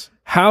 Yes.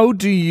 How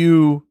do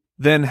you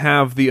then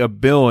have the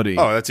ability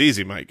Oh, that's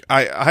easy, Mike.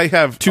 I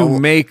have to a-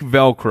 make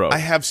Velcro? I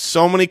have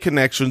so many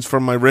connections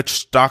from my rich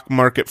stock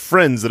market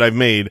friends that I've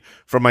made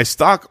from my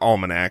stock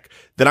almanac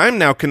that I'm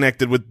now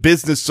connected with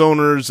business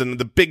owners and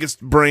the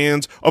biggest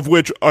brands, of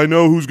which I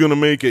know who's going to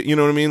make it. You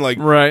know what I mean? Like,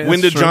 Right, when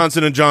that's did true.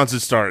 Johnson & Johnson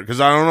start?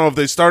 Because I don't know if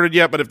they started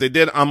yet, but if they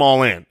did, I'm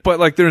all in. But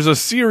like, there's a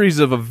series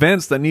of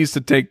events that needs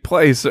to take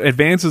place,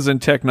 advances in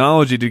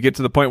technology to get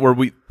to the point where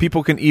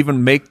people can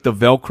even make the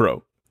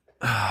Velcro.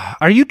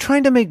 Are you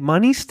trying to make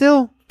money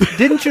still?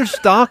 Didn't your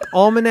stock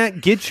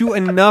almanac get you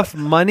enough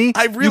money?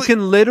 I really- You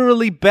can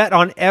literally bet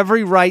on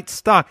every right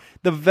stock.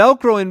 The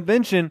Velcro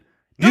invention.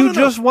 Do you no.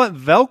 just want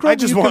Velcro? I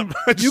just you want.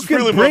 Can, I just you can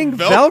really bring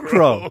want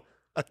Velcro.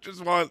 I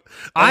just want.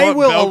 I want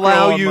will Velcro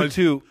allow on you my-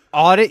 to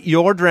audit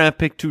your draft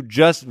pick to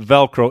just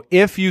Velcro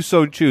if you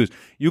so choose.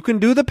 You can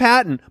do the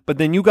patent, but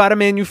then you got to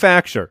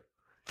manufacture.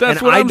 That's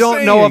and what I I'm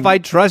don't know saying. if I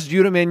trust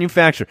you to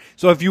manufacture.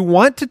 So if you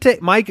want to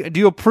take, Mike, do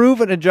you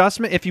approve an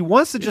adjustment? If he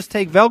wants to just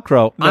take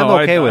Velcro, I'm No,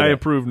 okay with I it.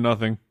 approve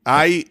nothing.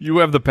 I. You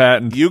have the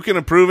patent. You can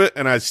approve it,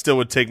 and I still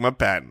would take my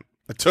patent.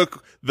 I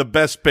took the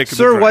best pick. of the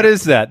Sir, draft. what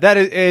is that? That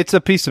is, it's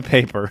a piece of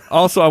paper.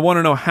 Also, I want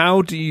to know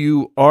how do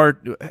you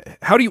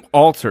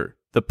alter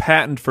the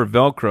patent for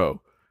Velcro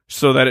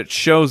so that it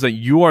shows that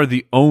you are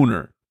the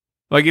owner?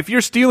 Like if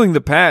you're stealing the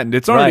patent,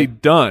 it's already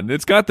Right. done.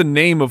 It's got the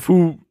name of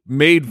who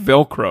made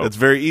Velcro. It's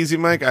very easy,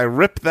 Mike. I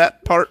ripped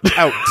that part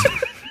out.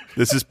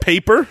 This is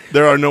paper.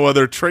 There are no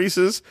other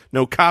traces,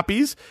 no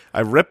copies.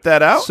 I ripped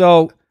that out.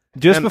 So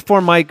just And-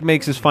 before Mike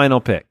makes his final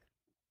pick,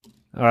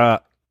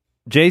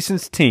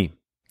 Jason's team,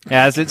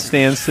 as it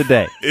stands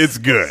today, It's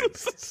good.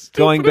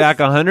 going back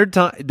 100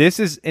 times. This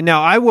is, and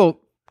now I will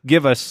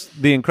give us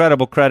the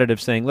incredible credit of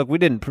saying, look, we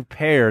didn't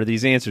prepare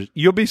these answers.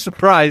 You'll be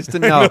surprised to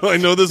know. I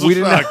know this will we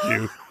did shock not-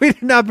 you. We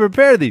did not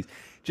prepare these.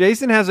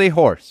 Jason has a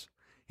horse.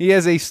 He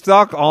has a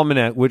stock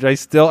almanac, which I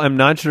still am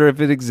not sure if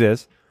it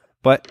exists,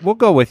 but we'll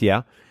go with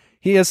yeah.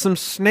 He has some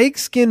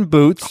snakeskin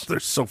boots, They're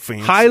so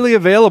fancy. highly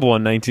available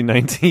in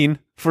 1919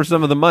 for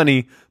some of the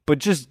money, but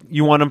just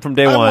you want them from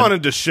day I one.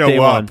 wanted to show Day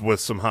up one. with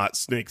some hot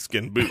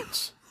snakeskin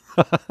boots.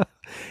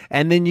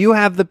 And then you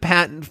have the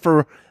patent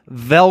for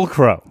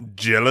Velcro.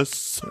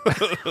 Jealous.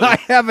 I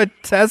have a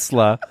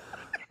Tesla.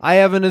 I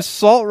have an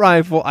assault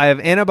rifle. I have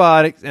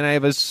antibiotics, and I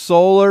have a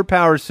solar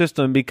power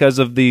system because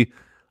of the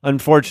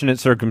unfortunate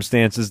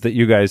circumstances that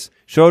you guys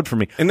showed for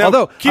me. And now,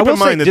 although, keep I will in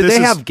mind say, that did this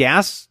they is- have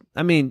gas?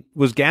 I mean,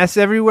 was gas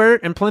everywhere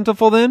and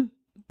plentiful then?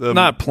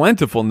 Not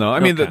plentiful, no. I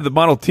mean, Okay. the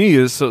Model T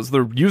is, so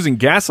they're using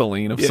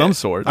gasoline of some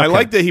sort. I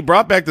like that he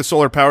brought back the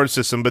solar powered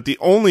system, but the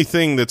only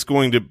thing that's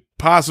going to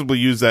possibly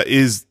use that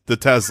is the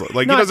Tesla.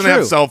 Like, he Not doesn't true.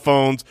 have cell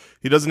phones.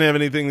 He doesn't have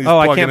anything. He's Oh,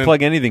 I plugging can't in.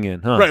 plug anything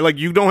in, huh? Right, like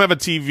you don't have a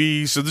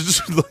TV, so this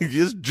is like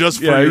it's just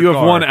for Yeah, your you have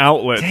car. one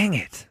outlet. Dang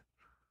it.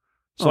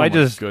 So Oh I my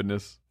just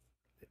goodness.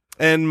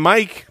 And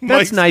Mike's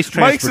nice Mike's is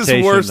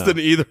transportation, worse though. than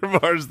either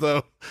of ours,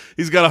 though.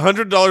 He's got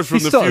 $100 from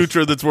He the still has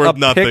future that's a worth pick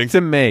nothing. to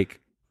make.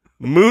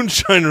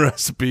 Moonshine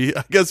recipe.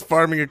 I guess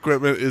farming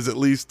equipment is at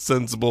least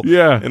sensible.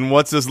 Yeah. And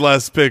what's his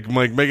last pick,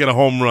 Mike? Make it a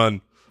home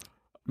run.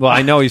 Well,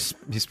 I know he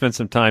spent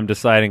some time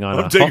deciding on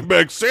I'm taking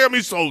back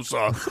Sammy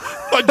Sosa.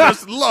 I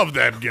just love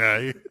that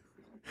guy.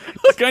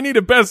 Look, I need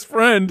a best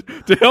friend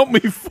to help me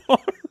farm.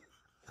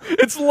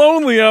 It's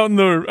lonely out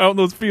in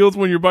those fields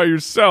when you're by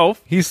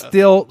yourself. He's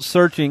still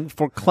searching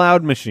for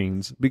cloud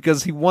machines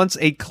because he wants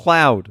a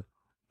cloud.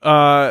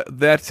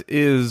 That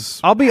is.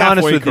 I'll be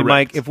honest halfway with you,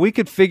 Mike. correct. If we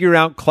could figure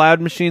out cloud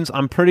machines,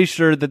 I'm pretty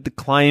sure that the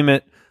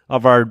climate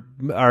of our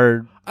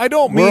I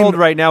don't mean world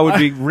right now would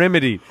be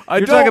remedied. I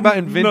You're talking don't- about no,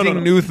 inventing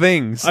no. new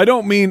things. I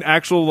don't mean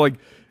actual like.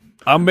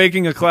 I'm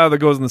making a cloud that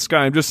goes in the sky.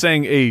 I'm just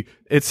saying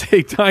it's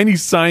a tiny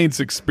science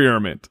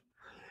experiment.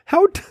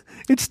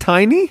 It's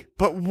tiny?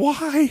 But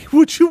why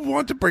would you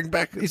want to bring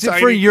back a Is it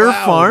tiny for your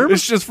cloud? farm?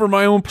 It's just for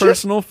my own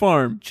personal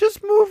farm.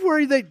 Just move where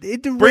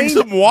it Bring rain.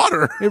 some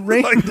water. It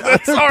rained- Like,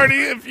 that's already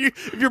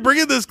if you're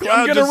bringing this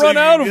cloud. I'm gonna just so run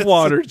you out can of get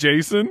water, some-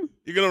 Jason.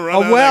 You're gonna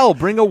run out A well. of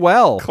Bring a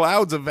well.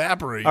 clouds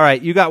evaporate. All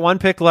right, you got one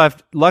pick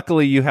left.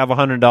 Luckily, you have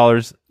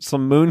 $100,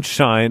 some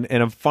moonshine,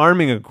 and a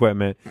farming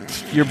equipment.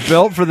 You're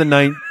built for the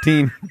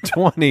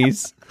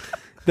 1920s.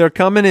 They're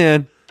coming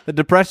in. The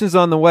Depression's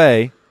on the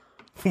way.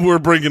 We're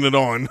bringing it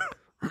on.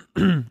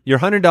 Your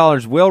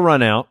 $100 will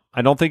run out.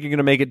 I don't think you're going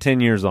to make it 10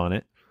 years on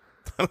it.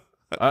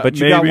 But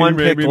you got one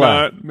pick maybe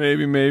left. not.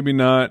 Maybe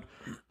not.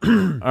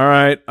 All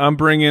right, I'm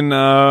bringing.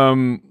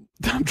 I'm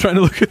trying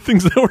to look at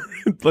things that were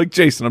like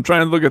Jason. I'm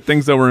trying to look at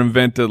things that were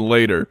invented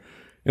later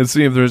and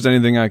see if there's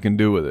anything I can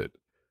do with it.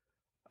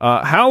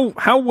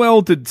 How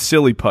well did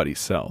Silly Putty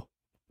sell?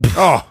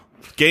 Oh,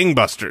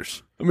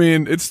 gangbusters. I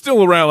mean, it's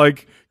still around.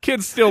 Like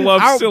kids still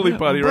love Silly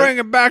Putty, right?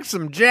 Bringing back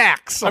some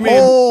jacks. I mean,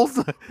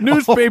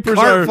 newspapers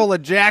a whole cart are full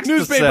of jacks.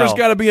 Newspapers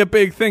got to be a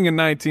big thing in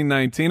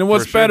 1919, and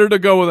what's better to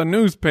go with a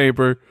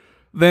newspaper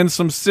than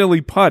some Silly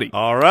Putty?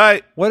 All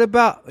right. What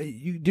about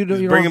you?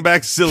 You Bringing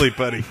back silly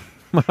putty.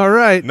 All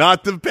right.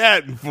 Not the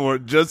patent for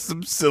it, just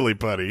some silly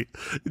putty.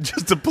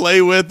 Just to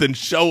play with and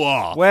show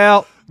off.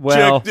 Well.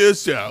 Check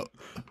this out.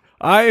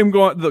 I am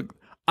going. Look,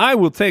 I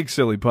will take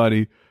Silly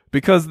Putty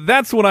because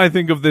that's what I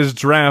think of this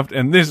draft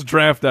and this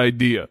draft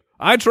idea.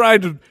 I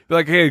tried to be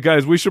like, hey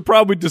guys, we should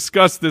probably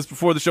discuss this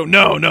before the show.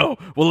 No,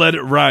 we'll let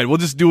it ride. We'll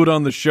just do it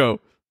on the show.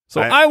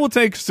 So I will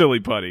take Silly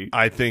Putty.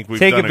 I think we've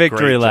Take done a victory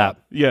great lap.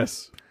 job.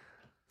 Yes.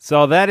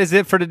 So that is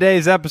it for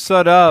today's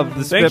episode of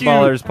the Thank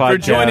Spitballers you podcast. for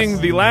joining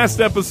the last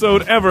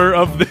episode ever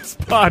of this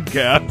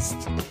podcast.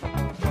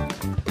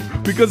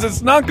 Because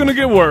it's not going to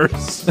get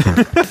worse.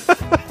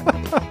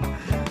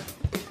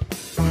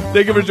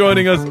 Thank you for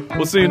joining us.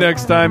 We'll see you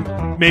next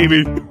time.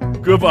 Maybe.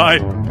 Goodbye.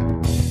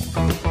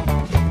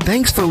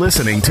 Thanks for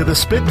listening to the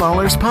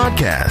Spitballers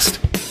Podcast.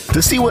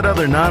 To see what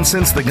other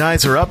nonsense the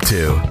guys are up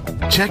to,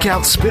 check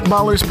out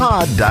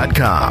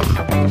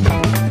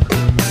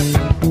SpitballersPod.com.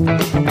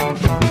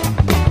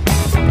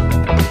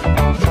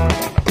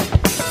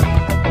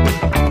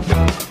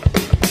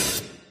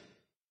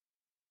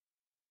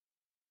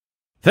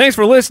 Thanks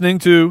for listening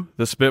to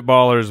the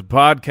Spitballers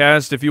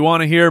Podcast. If you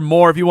want to hear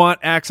more, if you want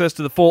access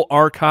to the full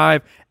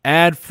archive,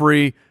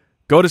 ad-free,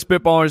 go to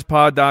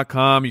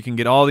SpitballersPod.com. You can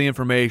get all the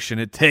information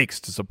it takes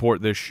to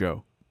support this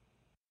show.